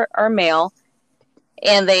predators are male,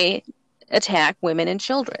 and they attack women and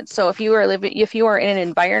children. So if you are in an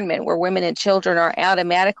environment where women and children are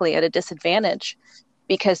automatically at a disadvantage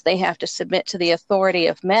because they have to submit to the authority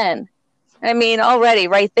of men, I mean, already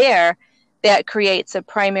right there, that creates a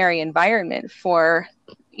primary environment for,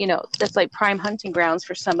 you know, that's like prime hunting grounds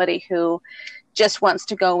for somebody who just wants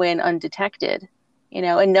to go in undetected, you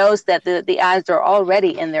know, and knows that the odds are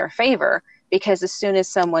already in their favor because as soon as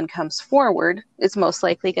someone comes forward, it's most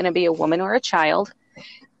likely going to be a woman or a child.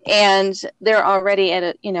 And they're already at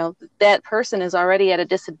a, you know, that person is already at a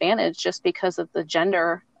disadvantage just because of the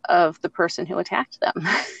gender of the person who attacked them.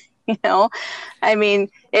 You know, I mean,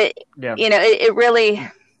 it really,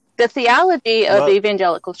 the theology of the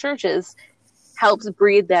evangelical churches helps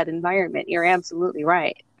breed that environment. You're absolutely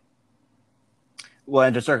right. Well,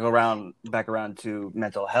 and to circle back around to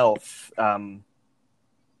mental health, a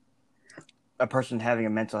person having a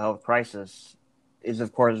mental health crisis is,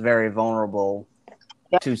 of course, very vulnerable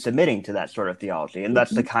to submitting to that sort of theology. And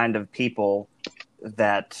that's the kind of people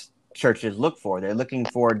that churches look for. They're looking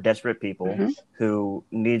for desperate people who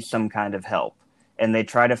need some kind of help. And they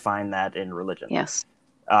try to find that in religion. Yes.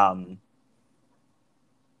 And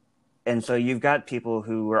so you've got people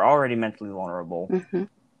who are already mentally vulnerable,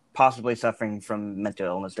 possibly suffering from mental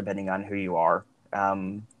illness, depending on who you are.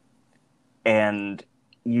 And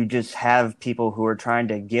you just have people who are trying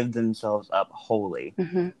to give themselves up wholly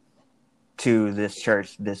to this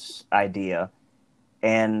church, this idea.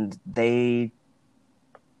 And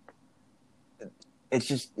it's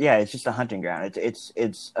just a hunting ground.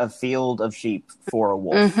 It's a field of sheep for a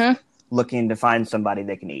wolf looking to find somebody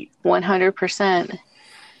they can eat. 100%.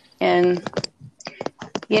 And,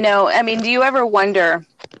 you know, I mean, do you ever wonder,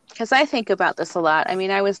 because I think about this a lot. I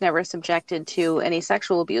mean, I was never subjected to any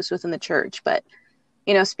sexual abuse within the church, but,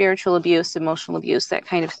 you know, spiritual abuse, emotional abuse, that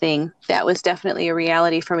kind of thing, that was definitely a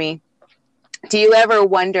reality for me. Do you ever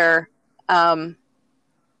wonder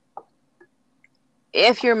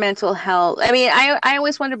if your mental health, I mean, I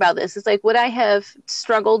always wonder about this. It's like, would I have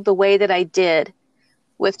struggled the way that I did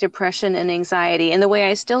with depression and anxiety and the way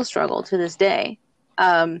I still struggle to this day,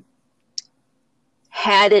 had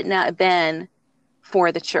it not been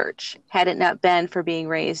for the church, had it not been for being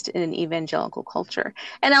raised in an evangelical culture?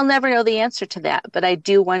 And I'll never know the answer to that, but I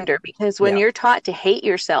do wonder, because when you're taught to hate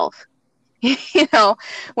yourself, you know,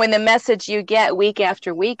 when the message you get week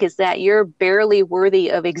after week is that you're barely worthy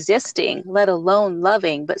of existing, let alone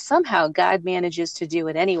loving, but somehow God manages to do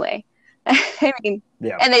it anyway. I mean,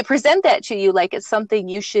 and they present that to you like it's something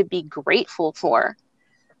you should be grateful for.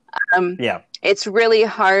 It's really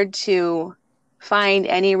hard to find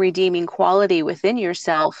any redeeming quality within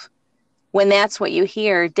yourself when that's what you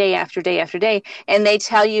hear day after day after day. And they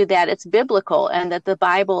tell you that it's biblical and that the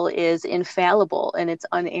Bible is infallible and it's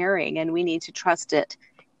unerring and we need to trust it.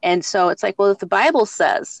 And so it's like, well, if the Bible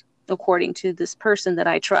says, according to this person that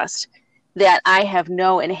I trust, that I have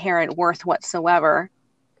no inherent worth whatsoever,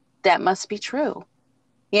 that must be true.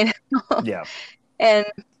 You know? Yeah. And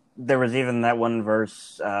there was even that one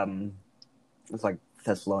verse, it's like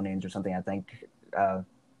Thessalonians or something, I think.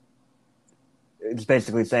 It's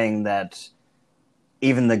basically saying that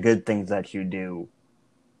even the good things that you do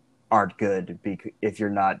aren't good if you're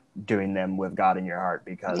not doing them with God in your heart,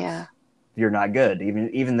 because you're not good.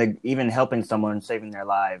 Even helping someone, saving their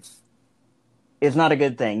lives, is not a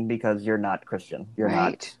good thing because you're not Christian. You're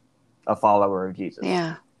not a follower of Jesus.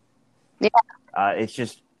 Yeah.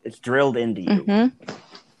 It's drilled into you. Mm-hmm.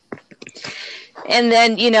 And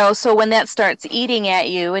then, so when that starts eating at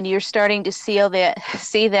you and you're starting to see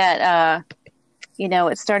that,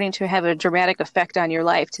 it's starting to have a dramatic effect on your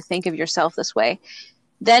life to think of yourself this way.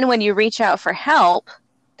 Then when you reach out for help,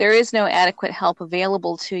 there is no adequate help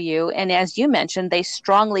available to you. And as you mentioned,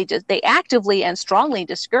 they actively and strongly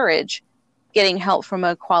discourage getting help from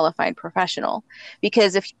a qualified professional.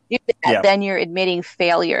 Because if you do that, then you're admitting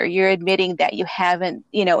failure. You're admitting that you haven't,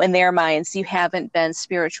 in their minds, you haven't been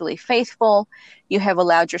spiritually faithful. You have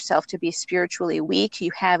allowed yourself to be spiritually weak.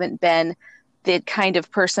 You haven't been the kind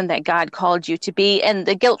of person that God called you to be. And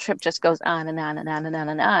the guilt trip just goes on and on and on and on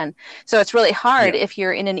and on. So it's really hard if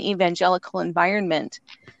you're in an evangelical environment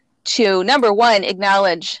to, number one,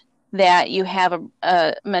 acknowledge that you have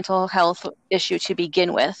a mental health issue to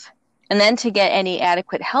begin with. And then to get any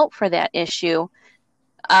adequate help for that issue,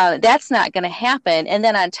 that's not going to happen. And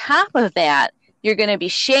then on top of that, you're going to be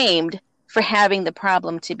shamed for having the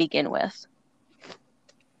problem to begin with.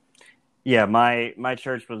 Yeah, my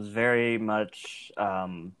church was very much,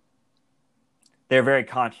 they're very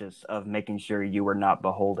conscious of making sure you were not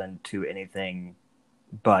beholden to anything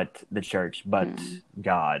but the church, but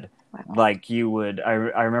God. Wow. Like I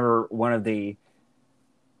remember one of the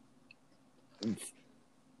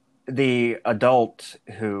adult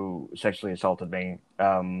who sexually assaulted me,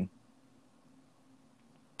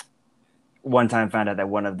 one time found out that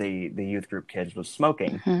one of the youth group kids was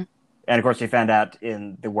smoking. Mm-hmm. And of course he found out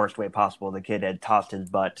in the worst way possible. The kid had tossed his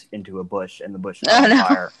butt into a bush and the bush was on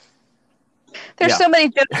fire. There's so many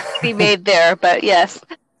jokes to be made there, but yes.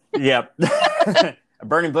 Yep. A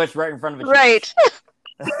burning bush right in front of a church.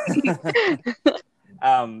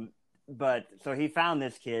 Right. But so he found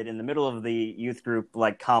this kid in the middle of the youth group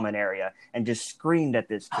common area and just screamed at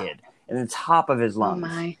this kid in the top of his lungs. Oh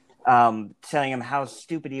my. Telling him how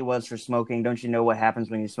stupid he was for smoking. Don't you know what happens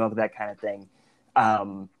when you smoke? That kind of thing.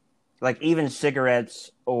 Even cigarettes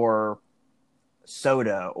or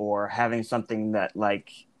soda or having something that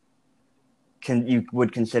you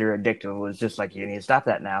would consider addictive was just you need to stop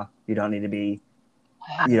that now. You don't need to be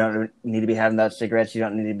having those cigarettes. You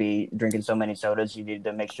don't need to be drinking so many sodas. You need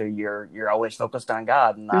to make sure you're always focused on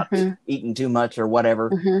God and not eating too much or whatever.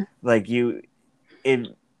 They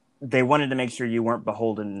wanted to make sure you weren't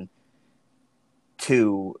beholden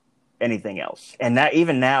to anything else. And that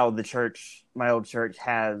even now, the church, my old church,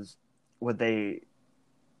 has what they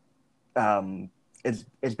it's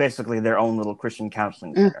basically their own little Christian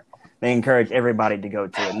counseling center. They encourage everybody to go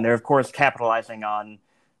to it, and they're of course capitalizing on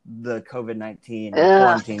the COVID-19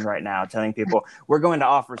 quarantine right now, telling people we're going to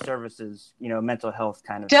offer services, mental health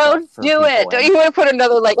kind of don't stuff. Do it. Don't you want to put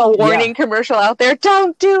another a warning commercial out there?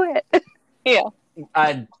 Don't do it. Yeah.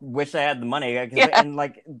 I wish I had the money. And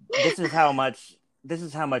this is how much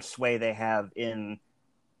sway they have in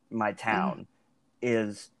my town.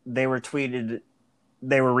 Is they were retweeted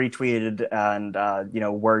and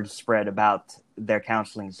word spread about their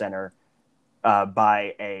counseling center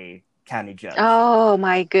by a county judge. Oh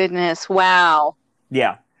my goodness! Wow.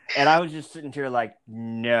 Yeah, and I was just sitting here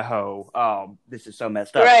no, this is so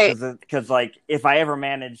messed up. Right? Because if I ever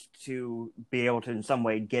managed to be able to in some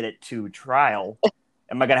way get it to trial,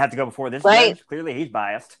 am I going to have to go before this judge? Clearly, he's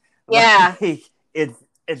biased. Yeah. It's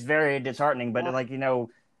very disheartening, but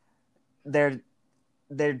they're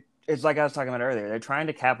it's like I was talking about earlier. They're trying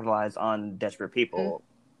to capitalize on desperate people,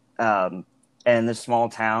 and this small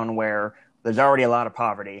town where there's already a lot of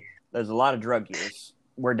poverty. There's a lot of drug use.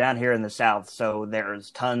 We're down here in the South, so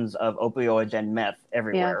there's tons of opioids and meth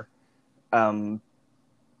everywhere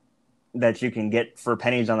that you can get for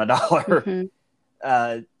pennies on the dollar.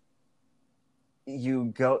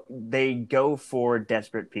 They go for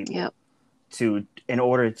desperate people in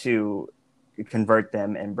order to convert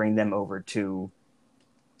them and bring them over to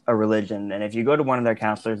a religion. And if you go to one of their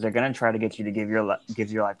counselors, they're going to try to get you to give your life to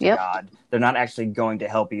God. They're not actually going to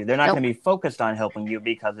help you. They're not going to be focused on helping you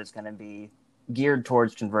because it's going to be geared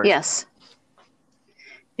towards conversion. Yes.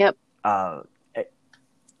 Yep.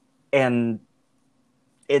 And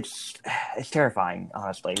it's terrifying,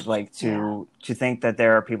 honestly, to think that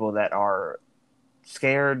there are people that are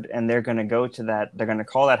scared and they're going to go to that, they're going to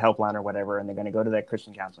call that helpline or whatever, and they're going to go to that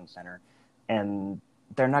Christian counseling center, and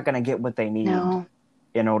they're not going to get what they need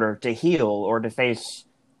in order to heal or to face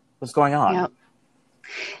what's going on. Yep.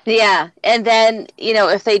 Yeah. And then,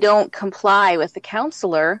 if they don't comply with the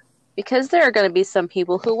counselor, because there are going to be some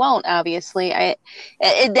people who won't, obviously, and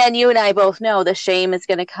then you and I both know the shame is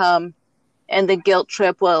going to come and the guilt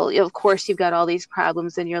trip. Well, of course, you've got all these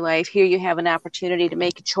problems in your life. Here you have an opportunity to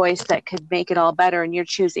make a choice that could make it all better, and you're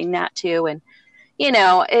choosing not to. And,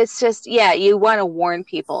 it's just, you want to warn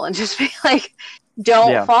people and just be like,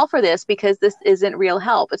 don't fall for this, because this isn't real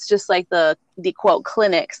help. It's just like the quote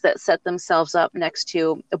clinics that set themselves up next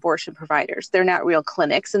to abortion providers. They're not real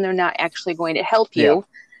clinics, and they're not actually going to help you. Yeah.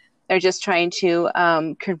 They're just trying to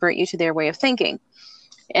convert you to their way of thinking.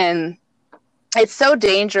 And it's so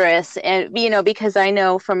dangerous. And, because I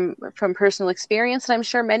know from personal experience, and I'm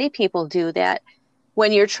sure many people do, that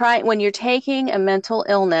when you're taking a mental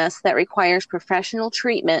illness that requires professional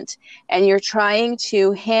treatment, and you're trying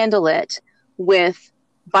to handle it with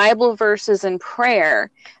Bible verses and prayer,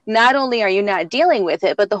 not only are you not dealing with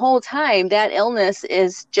it, but the whole time that illness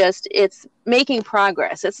is it's making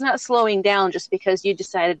progress. It's not slowing down just because you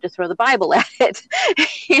decided to throw the Bible at it.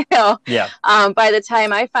 Yeah. By the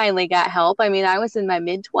time I finally got help, I was in my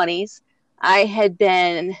mid-20s. I had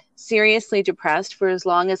been seriously depressed for as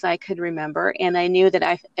long as I could remember. And I knew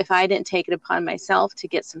that if I didn't take it upon myself to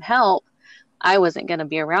get some help, I wasn't going to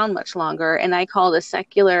be around much longer. And I called a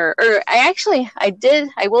secular, I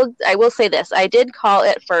will say this. I did call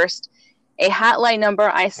at first a hotline number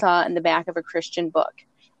I saw in the back of a Christian book.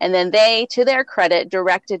 And then they, to their credit,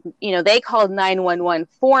 directed, they called 911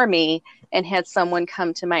 for me and had someone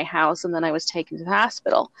come to my house, and then I was taken to the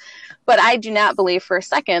hospital. But I do not believe for a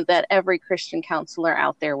second that every Christian counselor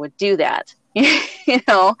out there would do that,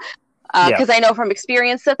 because I know from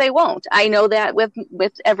experience that they won't. I know that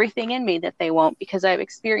with everything in me that they won't, because I've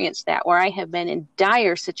experienced that, where I have been in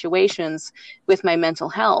dire situations with my mental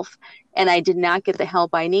health, and I did not get the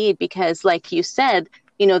help I need because, like you said,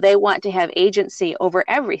 they want to have agency over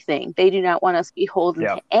everything. They do not want us beholden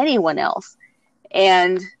to anyone else.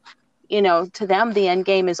 And, to them, the end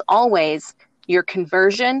game is always your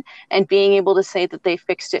conversion and being able to say that they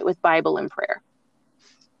fixed it with Bible and prayer.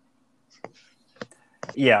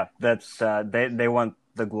 Yeah, that's they want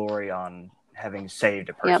the glory on having saved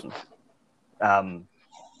a person.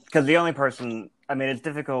 Because the only person, it's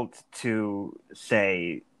difficult to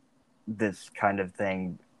say this kind of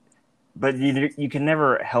thing, but you can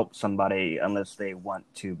never help somebody unless they want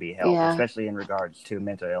to be helped, especially in regards to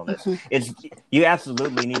mental illness. Mm-hmm. You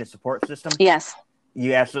absolutely need a support system. Yes.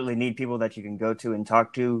 You absolutely need people that you can go to and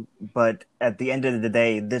talk to, but at the end of the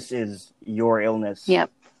day, this is your illness.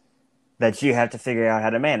 Yep. That you have to figure out how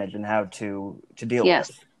to manage and how to deal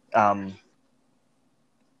with.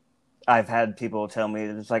 I've had people tell me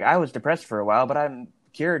that it's like, I was depressed for a while, but I'm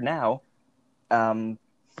cured now. And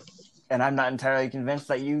I'm not entirely convinced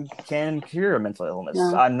that you can cure a mental illness.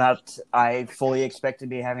 No. I fully expect to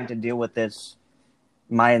be having to deal with this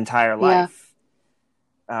my entire life.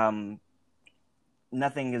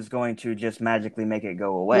 Nothing is going to just magically make it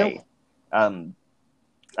go away. Nope.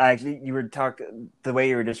 You were the way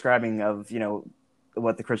you were describing of,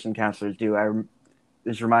 what the Christian counselors do.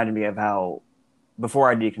 This reminded me of how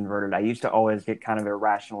before I deconverted, I used to always get kind of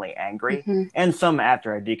irrationally angry, mm-hmm. and some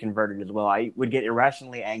after I deconverted as well. I would get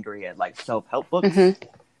irrationally angry at like self-help books mm-hmm.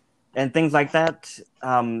 and things like that.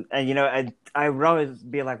 And I would always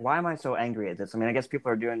be like, why am I so angry at this? I guess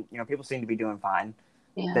people are doing, people seem to be doing fine.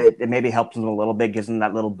 Yeah. It maybe helps them a little bit, gives them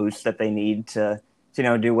that little boost that they need to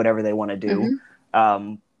do whatever they want to do.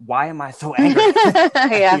 Mm-hmm. Why am I so angry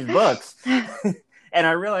at these books? And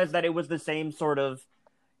I realized that it was the same sort of,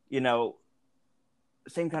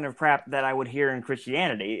 same kind of crap that I would hear in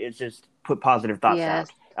Christianity. It's just put positive thoughts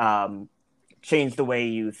out. Change the way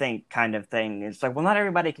you think kind of thing. It's like, well, not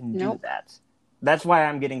everybody can do that. That's why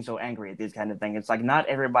I'm getting so angry at these kind of things. It's like, not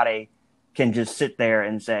everybody can just sit there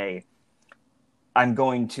and say, I'm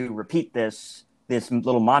going to repeat this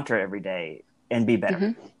little mantra every day and be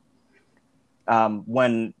better. Mm-hmm.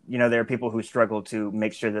 When, there are people who struggle to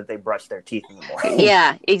make sure that they brush their teeth in the morning.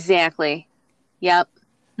 Yeah, exactly. Yep.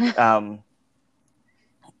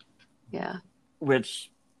 Yeah.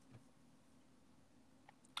 Which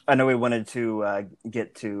I know we wanted to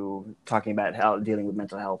get to talking about how dealing with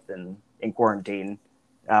mental health in quarantine,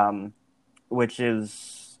 which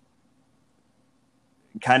is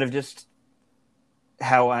kind of just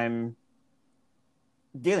how I'm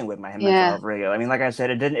dealing with my mental health regularly. Like I said,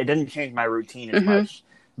 it didn't change my routine as much,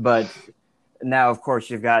 but now, of course,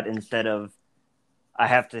 you've got, instead of I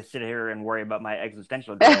have to sit here and worry about my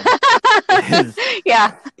existential dread.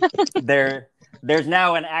 There's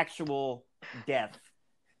now an actual death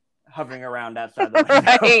hovering around outside the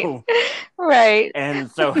window. Right. And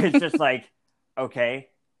so it's just like, okay,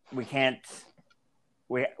 we can't,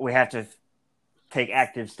 we have to take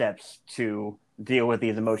active steps to deal with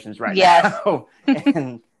these emotions right now.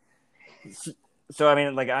 And so, I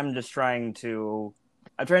mean, like, I'm trying to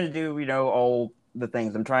do, all the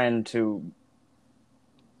things. I'm trying to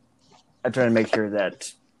make sure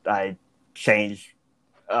that I change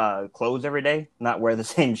clothes every day, not wear the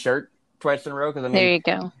same shirt twice in a row. Because I mean, there you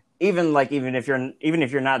go. Even if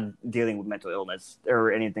you're not dealing with mental illness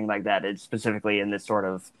or anything like that, it's specifically in this sort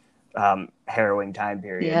of harrowing time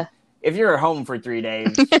period. Yeah. If you're at home for 3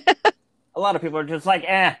 days, a lot of people are just like,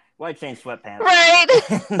 why change sweatpants? Right.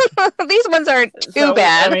 These ones aren't too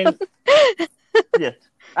bad. I mean, yeah,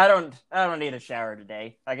 I don't need a shower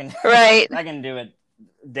today. I can I can do it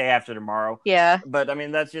day after tomorrow. Yeah. But I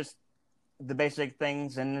mean, that's just the basic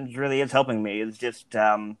things, and it really is helping me. It's just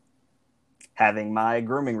having my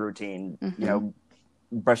grooming routine,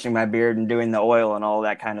 brushing my beard and doing the oil and all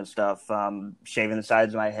that kind of stuff, shaving the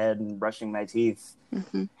sides of my head and brushing my teeth.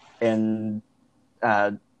 And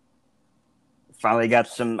finally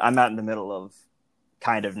I'm out in the middle of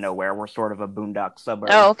kind of nowhere. We're sort of a boondock suburb.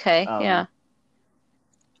 Oh, okay. Yeah.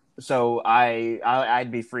 So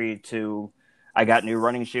I'd be free to, I got new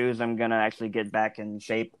running shoes. I'm going to actually get back in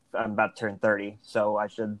shape. I'm about to turn 30, so I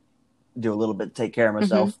should do a little bit to take care of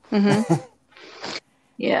myself.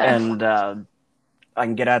 Yeah. And I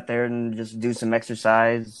can get out there and just do some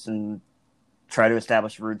exercise and try to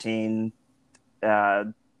establish a routine,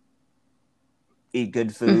 eat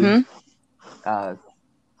good food,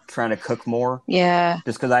 trying to cook more. Yeah.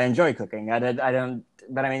 Just because I enjoy cooking. But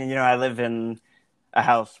I mean, I live in a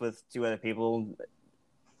house with 2 other people,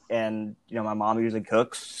 and, my mom usually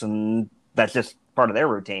cooks, and that's just part of their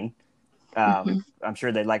routine. I'm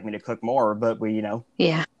sure they'd like me to cook more, but we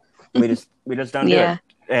just don't do it.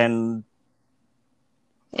 And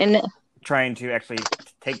trying to actually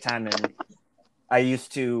take time, and I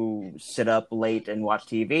used to sit up late and watch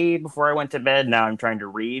TV before I went to bed. Now I'm trying to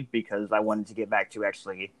read because I wanted to get back to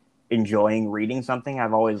actually enjoying reading something.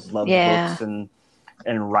 I've always loved books and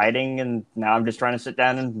writing, and now I'm just trying to sit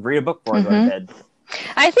down and read a book before I go to bed.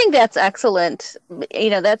 I think that's excellent.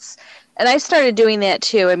 And I started doing that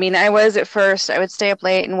too. I mean, I would stay up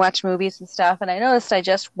late and watch movies and stuff, and I noticed I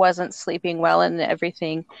just wasn't sleeping well and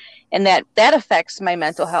everything, and that affects my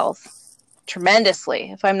mental health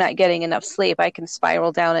tremendously. If I'm not getting enough sleep, I can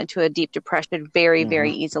spiral down into a deep depression very,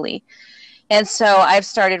 very easily. And so I've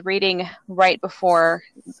started reading right before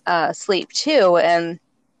sleep too, and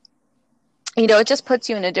it just puts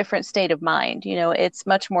you in a different state of mind. It's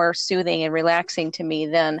much more soothing and relaxing to me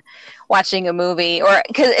than watching a movie,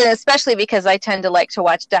 especially because I tend to like to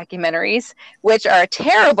watch documentaries, which are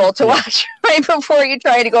terrible to watch right before you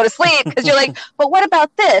try to go to sleep, because you're like, but what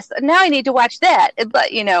about this? Now I need to watch that.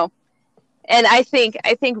 But, and I think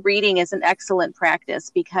reading is an excellent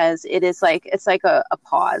practice because it's like a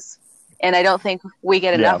pause. And I don't think we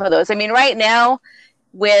get enough of those. I mean, right now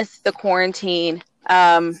with the quarantine,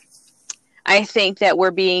 I think that we're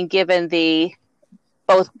being given it's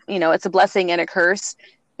a blessing and a curse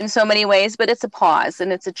in so many ways, but it's a pause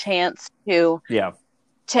and it's a chance to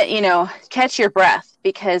catch your breath,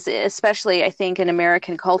 because especially I think in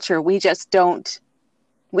American culture, we don't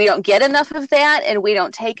get enough of that, and we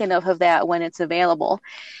don't take enough of that when it's available.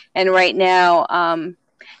 And right now, and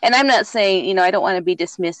I'm not saying, I don't want to be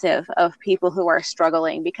dismissive of people who are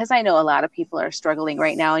struggling, because I know a lot of people are struggling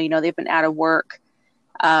right now. They've been out of work.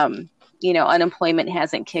 Unemployment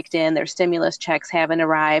hasn't kicked in, their stimulus checks haven't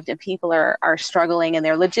arrived, and people are struggling, and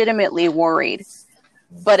they're legitimately worried.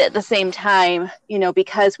 But at the same time,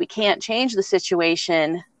 because we can't change the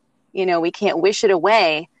situation, we can't wish it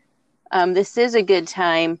away. This is a good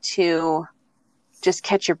time to just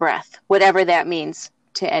catch your breath, whatever that means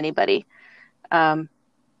to anybody.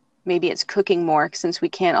 Maybe it's cooking more, since we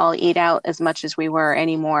can't all eat out as much as we were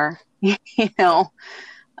anymore,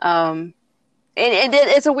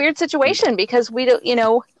 It's a weird situation because we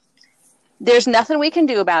don't, there's nothing we can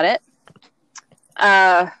do about it.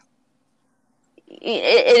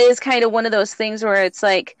 It is kind of one of those things where it's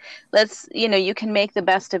like, you can make the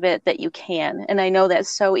best of it that you can. And I know that's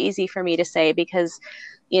so easy for me to say because,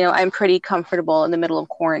 I'm pretty comfortable in the middle of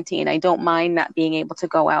quarantine. I don't mind not being able to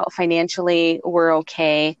go out. Financially, we're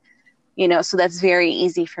okay. So that's very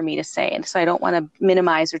easy for me to say. And so I don't want to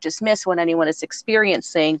minimize or dismiss what anyone is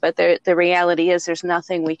experiencing, but the reality is there's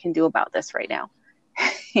nothing we can do about this right now,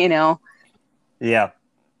 Yeah.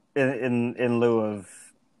 In lieu of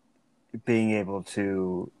being able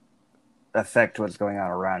to affect what's going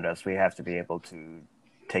on around us, we have to be able to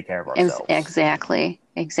take care of ourselves. Exactly.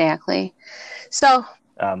 So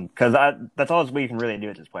Because that's all we can really do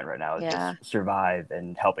at this point right now is Yeah. just survive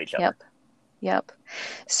and help each other. Yep.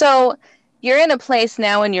 So you're in a place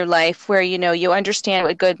now in your life where, you understand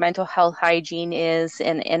what good mental health hygiene is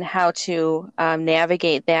and how to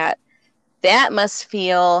navigate that. That must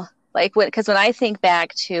feel like because when I think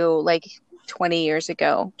back to like 20 years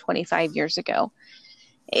ago, 25 years ago,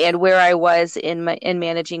 and where I was in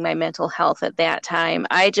managing my mental health at that time,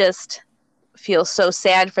 I just feel so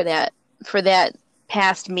sad for that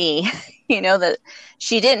past me, that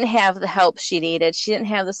she didn't have the help she needed. She didn't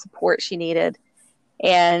have the support she needed.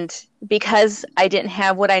 And because I didn't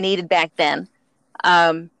have what I needed back then,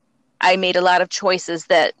 I made a lot of choices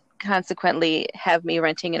that consequently have me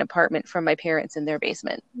renting an apartment from my parents in their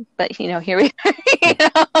basement. But, here we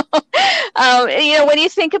are. When you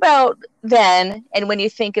think about then and when you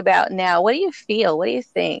think about now, what do you feel? What do you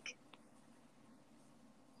think?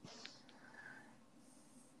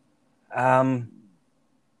 I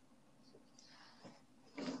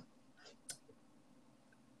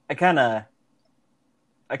kind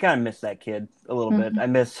of miss that kid a little bit. I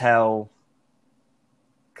miss how,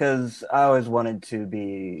 because I always wanted to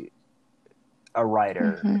be a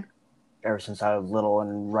writer ever since I was little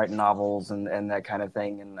and write novels and that kind of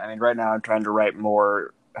thing. And I mean, right now I'm trying to write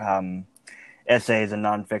more essays and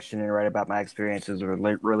nonfiction and write about my experiences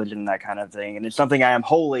with religion and that kind of thing. And it's something I am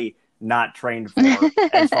wholly not trained for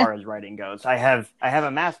as far as writing goes. I have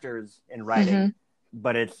a master's in writing,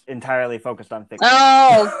 but it's entirely focused on fiction.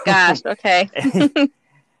 Oh gosh, okay.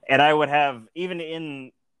 And I would have,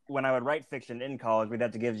 when I would write fiction in college, we'd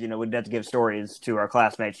have to give stories to our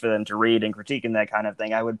classmates for them to read and critique and that kind of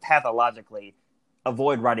thing. I would pathologically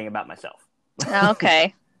avoid writing about myself.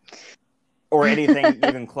 Okay. Or anything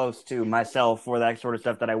even close to myself or that sort of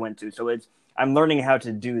stuff that I went to. So I'm learning how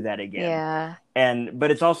to do that again. Yeah.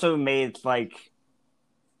 But it's also made like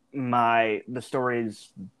the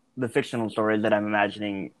fictional stories that I'm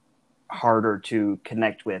imagining harder to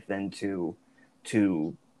connect with and to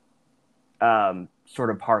sort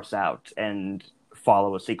of parse out and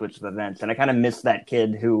follow a sequence of events. And I kind of miss that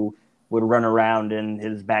kid who would run around in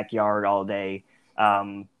his backyard all day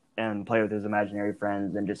and play with his imaginary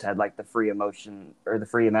friends and just had like the free emotion or the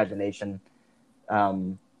free imagination.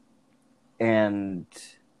 And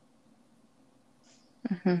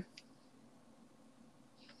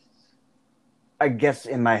I guess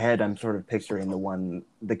in my head, I'm sort of picturing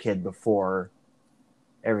the kid before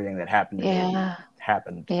everything that happened to me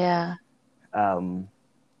happened. Yeah.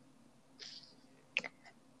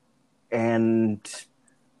 And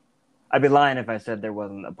I'd be lying if I said there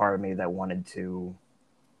wasn't a part of me that wanted to.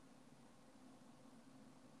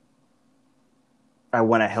 I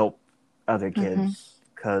want to help other kids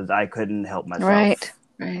because I couldn't help myself.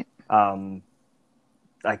 Right.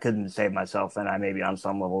 I couldn't save myself, and I maybe on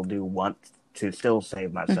some level do want to still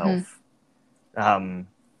save myself. But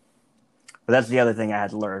that's the other thing I had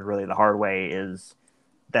to learn really the hard way is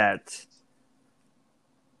that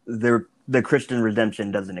the Christian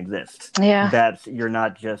redemption doesn't exist. Yeah. That you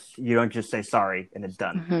don't just say sorry and it's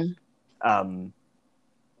done.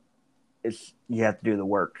 You have to do the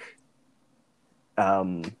work.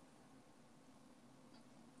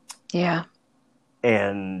 Yeah.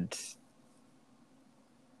 And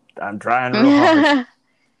I'm trying real hard.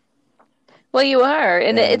 Well, you are,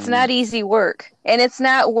 and it's not easy work. And it's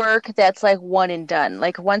not work that's like one and done.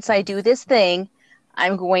 Like once I do this thing,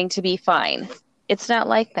 I'm going to be fine. It's not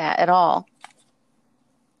like that at all.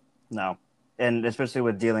 No. And especially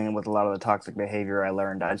with dealing with a lot of the toxic behavior I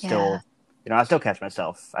learned, I still catch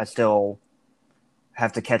myself. I still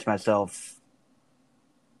have to catch myself.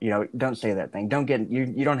 Don't say that thing.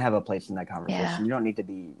 You don't have a place in that conversation. Yeah. You don't need to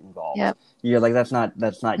be involved. Yep. You're like, that's not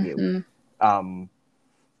you. And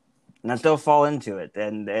I still fall into it.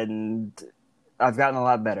 And I've gotten a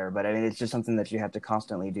lot better, but I mean, it's just something that you have to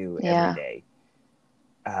constantly do every day.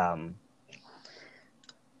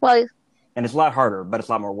 Well, and it's a lot harder, but it's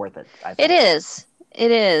a lot more worth it, I think.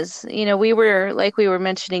 It is. We were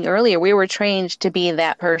mentioning earlier, we were trained to be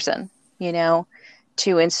that person,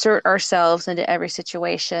 to insert ourselves into every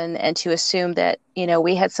situation and to assume that,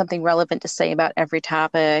 we had something relevant to say about every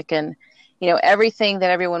topic and, everything that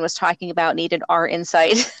everyone was talking about needed our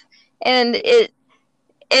insight. And we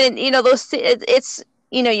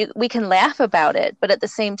can laugh about it, but at the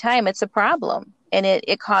same time, it's a problem and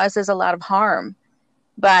it causes a lot of harm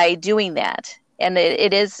by doing that. And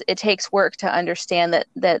it takes work to understand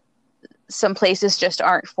that some places just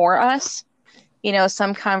aren't for us.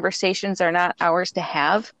 Some conversations are not ours to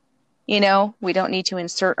have. We don't need to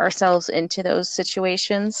insert ourselves into those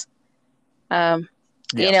situations. It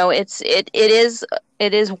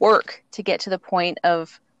is work to get to the point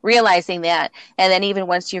of realizing that. And then even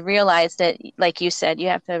once you realize it, like you said, you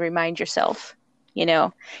have to remind yourself,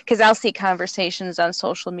 because I'll see conversations on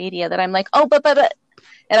social media that I'm like, oh, but,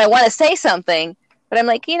 and I want to say something, but I'm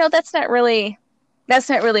like, that's not really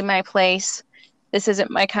my place. This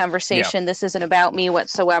isn't my conversation. This isn't about me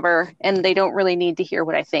whatsoever. And they don't really need to hear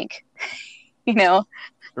what I think,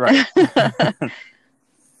 Right.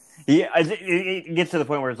 Yeah, it gets to the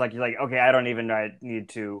point where it's like, you're like, okay, I don't even try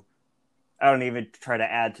to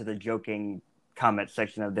add to the joking comment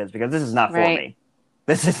section of this, because this is not for me.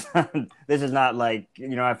 This is not like,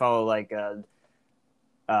 I follow like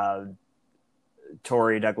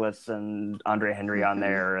Tori Douglas and Andre Henry on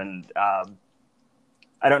there, and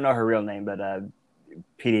I don't know her real name, but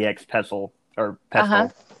PDX Pestle,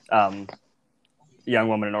 young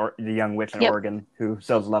woman the young witch in Oregon who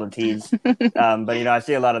sells a lot of teas. But I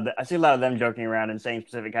see a lot of them joking around and saying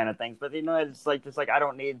specific kind of things. But it's like I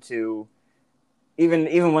don't need to,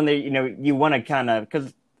 even when they you want to kind of,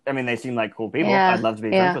 because they seem like cool people. I'd love to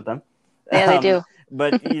be friends with them. Yeah, they do.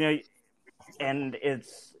 But and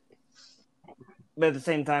but at the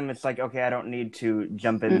same time, it's like, okay, I don't need to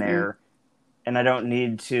jump in there, and I don't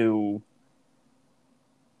need to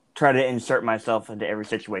try to insert myself into every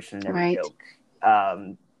situation and every joke.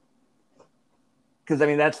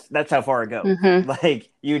 Because that's how far it goes. Like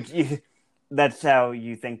you that's how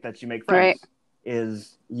you think that you make friends,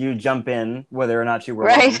 is you jump in whether or not you were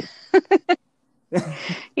welcome.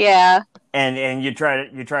 Yeah. And you try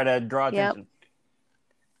to draw attention.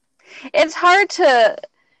 It's hard to,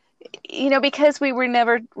 because we were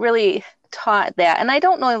never really taught that. And I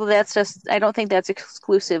don't know if I don't think that's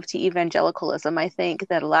exclusive to evangelicalism. I think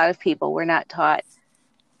that a lot of people were not taught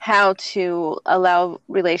how to allow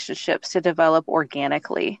relationships to develop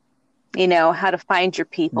organically, how to find your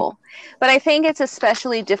people. But I think it's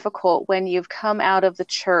especially difficult when you've come out of the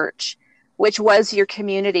church, which was your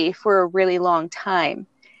community for a really long time.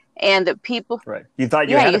 And the people, you thought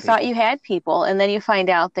you had people, and then you find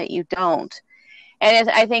out that you don't. And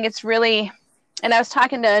I think it's really, and I was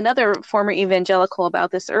talking to another former evangelical about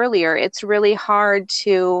this earlier, it's really hard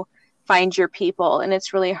to find your people, and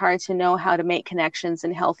it's really hard to know how to make connections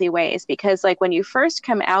in healthy ways, because like when you first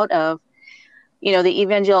come out of the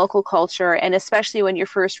evangelical culture, and especially when you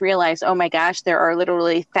first realize, oh my gosh, there are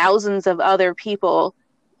literally thousands of other people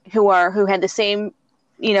who had the same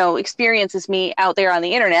experience as me out there on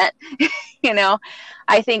the internet,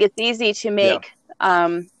 I think it's easy to make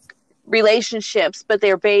relationships, but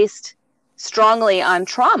they're based strongly on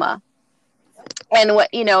trauma. And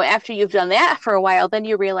after you've done that for a while, then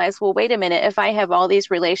you realize, well, wait a minute, if I have all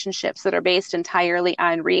these relationships that are based entirely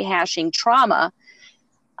on rehashing trauma,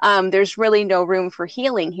 there's really no room for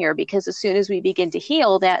healing here, because as soon as we begin to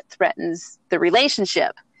heal, that threatens the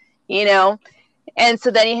relationship, And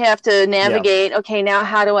so then you have to navigate, okay, now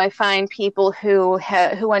how do I find people who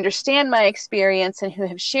understand my experience and who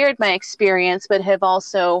have shared my experience, but have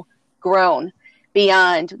also grown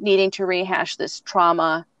beyond needing to rehash this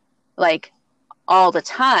trauma, like, all the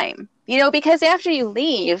time, because after you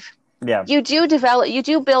leave, you do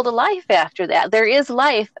build a life after that. There is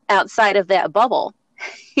life outside of that bubble,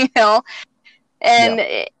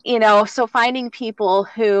 and, so finding people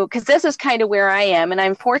because this is kind of where I am, and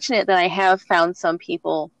I'm fortunate that I have found some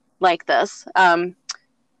people like this,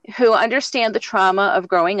 who understand the trauma of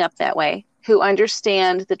growing up that way, who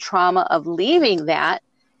understand the trauma of leaving that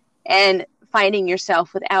and finding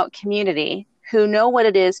yourself without community, who know what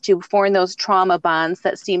it is to form those trauma bonds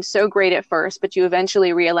that seem so great at first, but you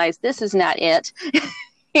eventually realize this is not it,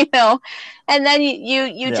 and then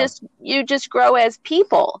you just grow as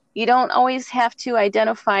people. You don't always have to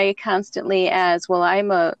identify constantly as, well, I'm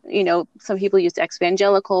some people use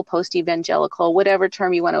ex-evangelical, post-evangelical, whatever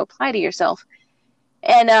term you want to apply to yourself.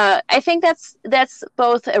 And I think that's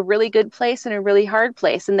both a really good place and a really hard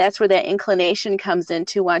place. And that's where that inclination comes in,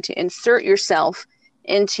 to want to insert yourself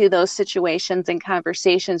into those situations and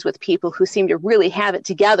conversations with people who seem to really have it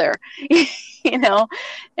together, and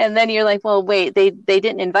then you're like, well, wait, they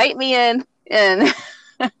didn't invite me in. And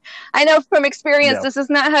I know from experience, this is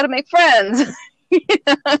not how to make friends.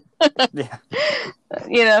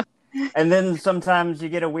 And then sometimes you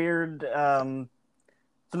get a weird,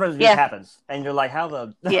 sometimes it just happens, and you're like, how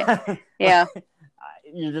the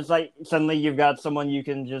you're just like, suddenly you've got someone you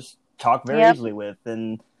can just talk very easily with,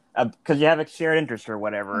 and because you have a shared interest or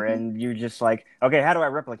whatever, and you're just like, okay, how do I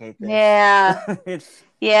replicate this?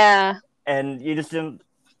 And you just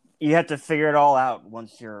you have to figure it all out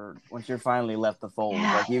once you're finally left the fold.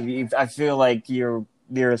 Like I feel like you're a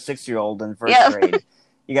 6-year-old in first grade,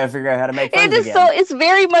 You got to figure out how to make friends It is again. so, it's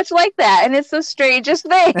very much like that. And it's the strangest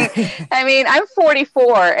thing. I mean, I'm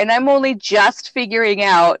 44 and I'm only just figuring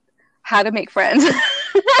out how to make friends. When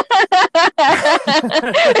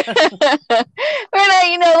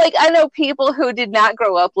I know people who did not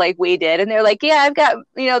grow up like we did, and they're like, yeah, I've got,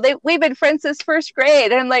 we've been friends since first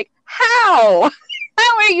grade. And I'm like, how?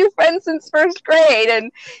 How are you friends since first grade?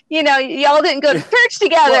 And, y'all didn't go to church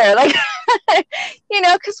together. Well,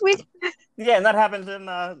 because we... Yeah, and that happens in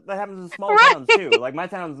small towns too. Like my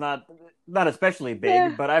town's not especially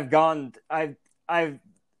big, but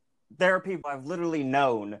there are people I've literally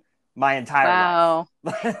known my entire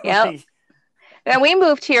life. Yeah. And we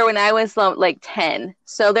moved here when I was like 10.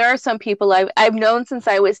 So there are some people I've known since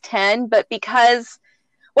I was 10, but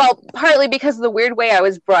partly because of the weird way I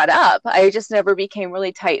was brought up, I just never became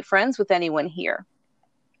really tight friends with anyone here.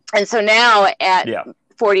 And so now at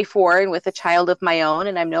 44 and with a child of my own,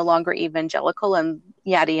 and I'm no longer evangelical and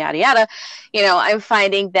yada, yada, yada, I'm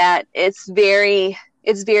finding that it's very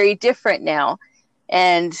different now.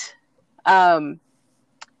 And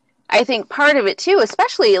I think part of it too,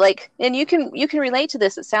 especially and you can relate to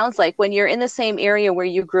this, it sounds like, when you're in the same area where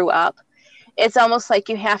you grew up, it's almost like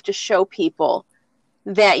you have to show people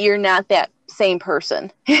that you're not that same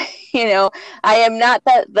person. I am not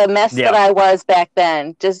the mess that I was back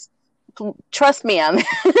then. Just trust me on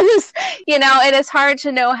this, and it's hard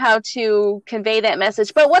to know how to convey that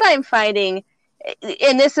message. But what I'm finding,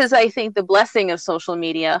 and this is, I think, the blessing of social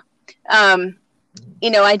media,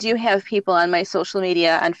 I do have people on my social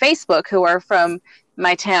media on Facebook who are from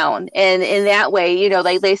my town. And in that way,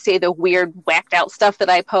 they say the weird, whacked out stuff that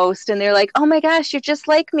I post, and they're like, oh my gosh, you're just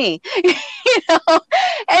like me,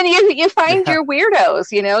 and you find your weirdos,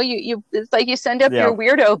 it's like you send up your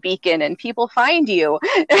weirdo beacon and people find you.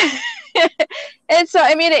 And so,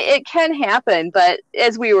 I mean, it can happen, but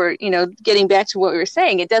as we were, getting back to what we were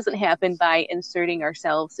saying, it doesn't happen by inserting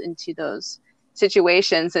ourselves into those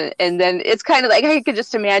situations. And then it's kind of like, I could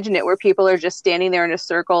just imagine it where people are just standing there in a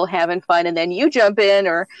circle having fun, and then you jump in,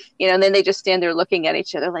 or, and then they just stand there looking at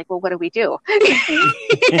each other like, well, what do we do?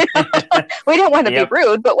 We don't want to be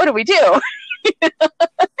rude, but what do we do?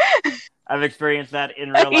 I've experienced that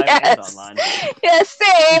in real life and online. Yes,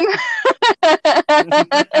 same.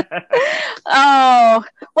 Oh,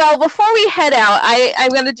 well, before we head out,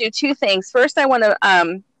 I'm going to do two things. First, I want to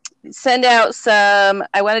send out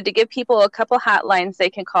I wanted to give people a couple hotlines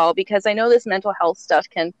they can call, because I know this mental health stuff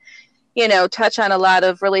can, touch on a lot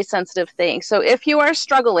of really sensitive things. So if you are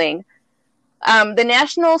struggling, the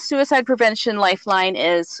National Suicide Prevention Lifeline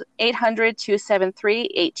is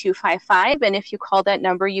 800-273-8255. And if you call that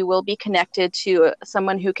number, you will be connected to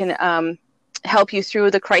someone who can help you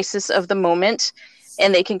through the crisis of the moment,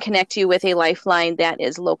 and they can connect you with a lifeline that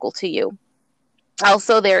is local to you.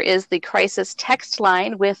 Also, there is the crisis text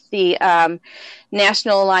line with the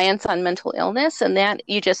National Alliance on Mental Illness, and that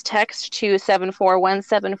you just text to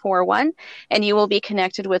 741-741, and you will be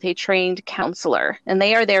connected with a trained counselor. And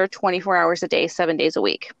they are there 24 hours a day, 7 days a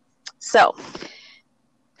week. So,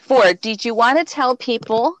 Ford, did you want to tell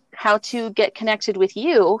people how to get connected with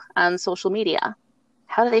you on social media?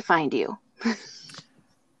 How do they find you?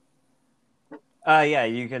 Yeah,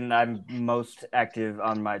 you can. I'm most active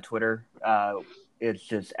on my Twitter. It's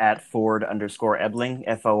just at Ford_Ebling,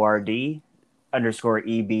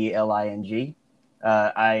 FORD_EBLING.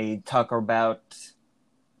 I talk about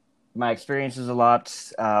my experiences a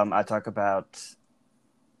lot. I talk about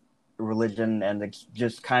religion and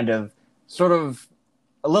just kind of, sort of,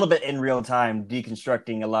 a little bit in real time,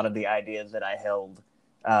 deconstructing a lot of the ideas that I held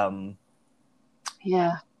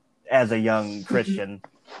as a young Christian.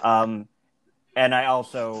 And I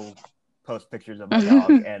also post pictures of my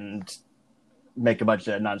dog and make a bunch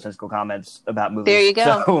of nonsensical comments about movies. There you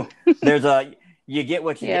go. So you get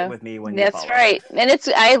what you get with me when you follow. That's right. And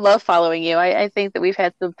I love following you. I think that we've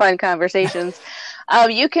had some fun conversations.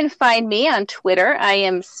 You can find me on Twitter. I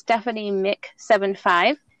am Stephanie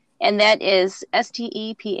Mick75, and that is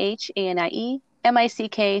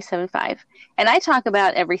STEPHANIEMICK75. And I talk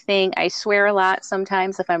about everything. I swear a lot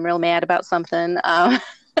sometimes if I'm real mad about something. I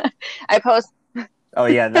post. Oh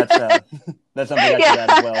yeah, that's something I do that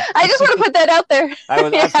as well. I just want to put that out there. I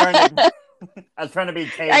was trying to be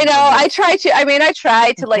tame. I know. I try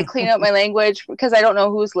to like clean up my language, because I don't know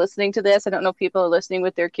who's listening to this. I don't know if people are listening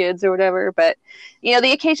with their kids or whatever, but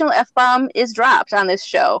the occasional F-bomb is dropped on this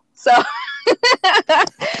show. So,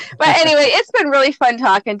 but anyway, it's been really fun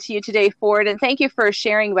talking to you today, Ford, and thank you for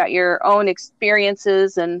sharing about your own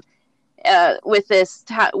experiences and with this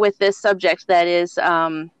subject that is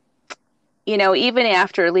even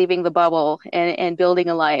after leaving the bubble and building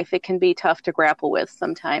a life, it can be tough to grapple with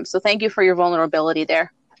sometimes. So thank you for your vulnerability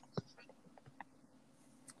there.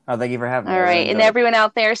 Oh, thank you for having me. All right. And everyone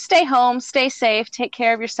out there, stay home, stay safe, take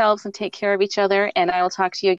care of yourselves and take care of each other. And I will talk to you again.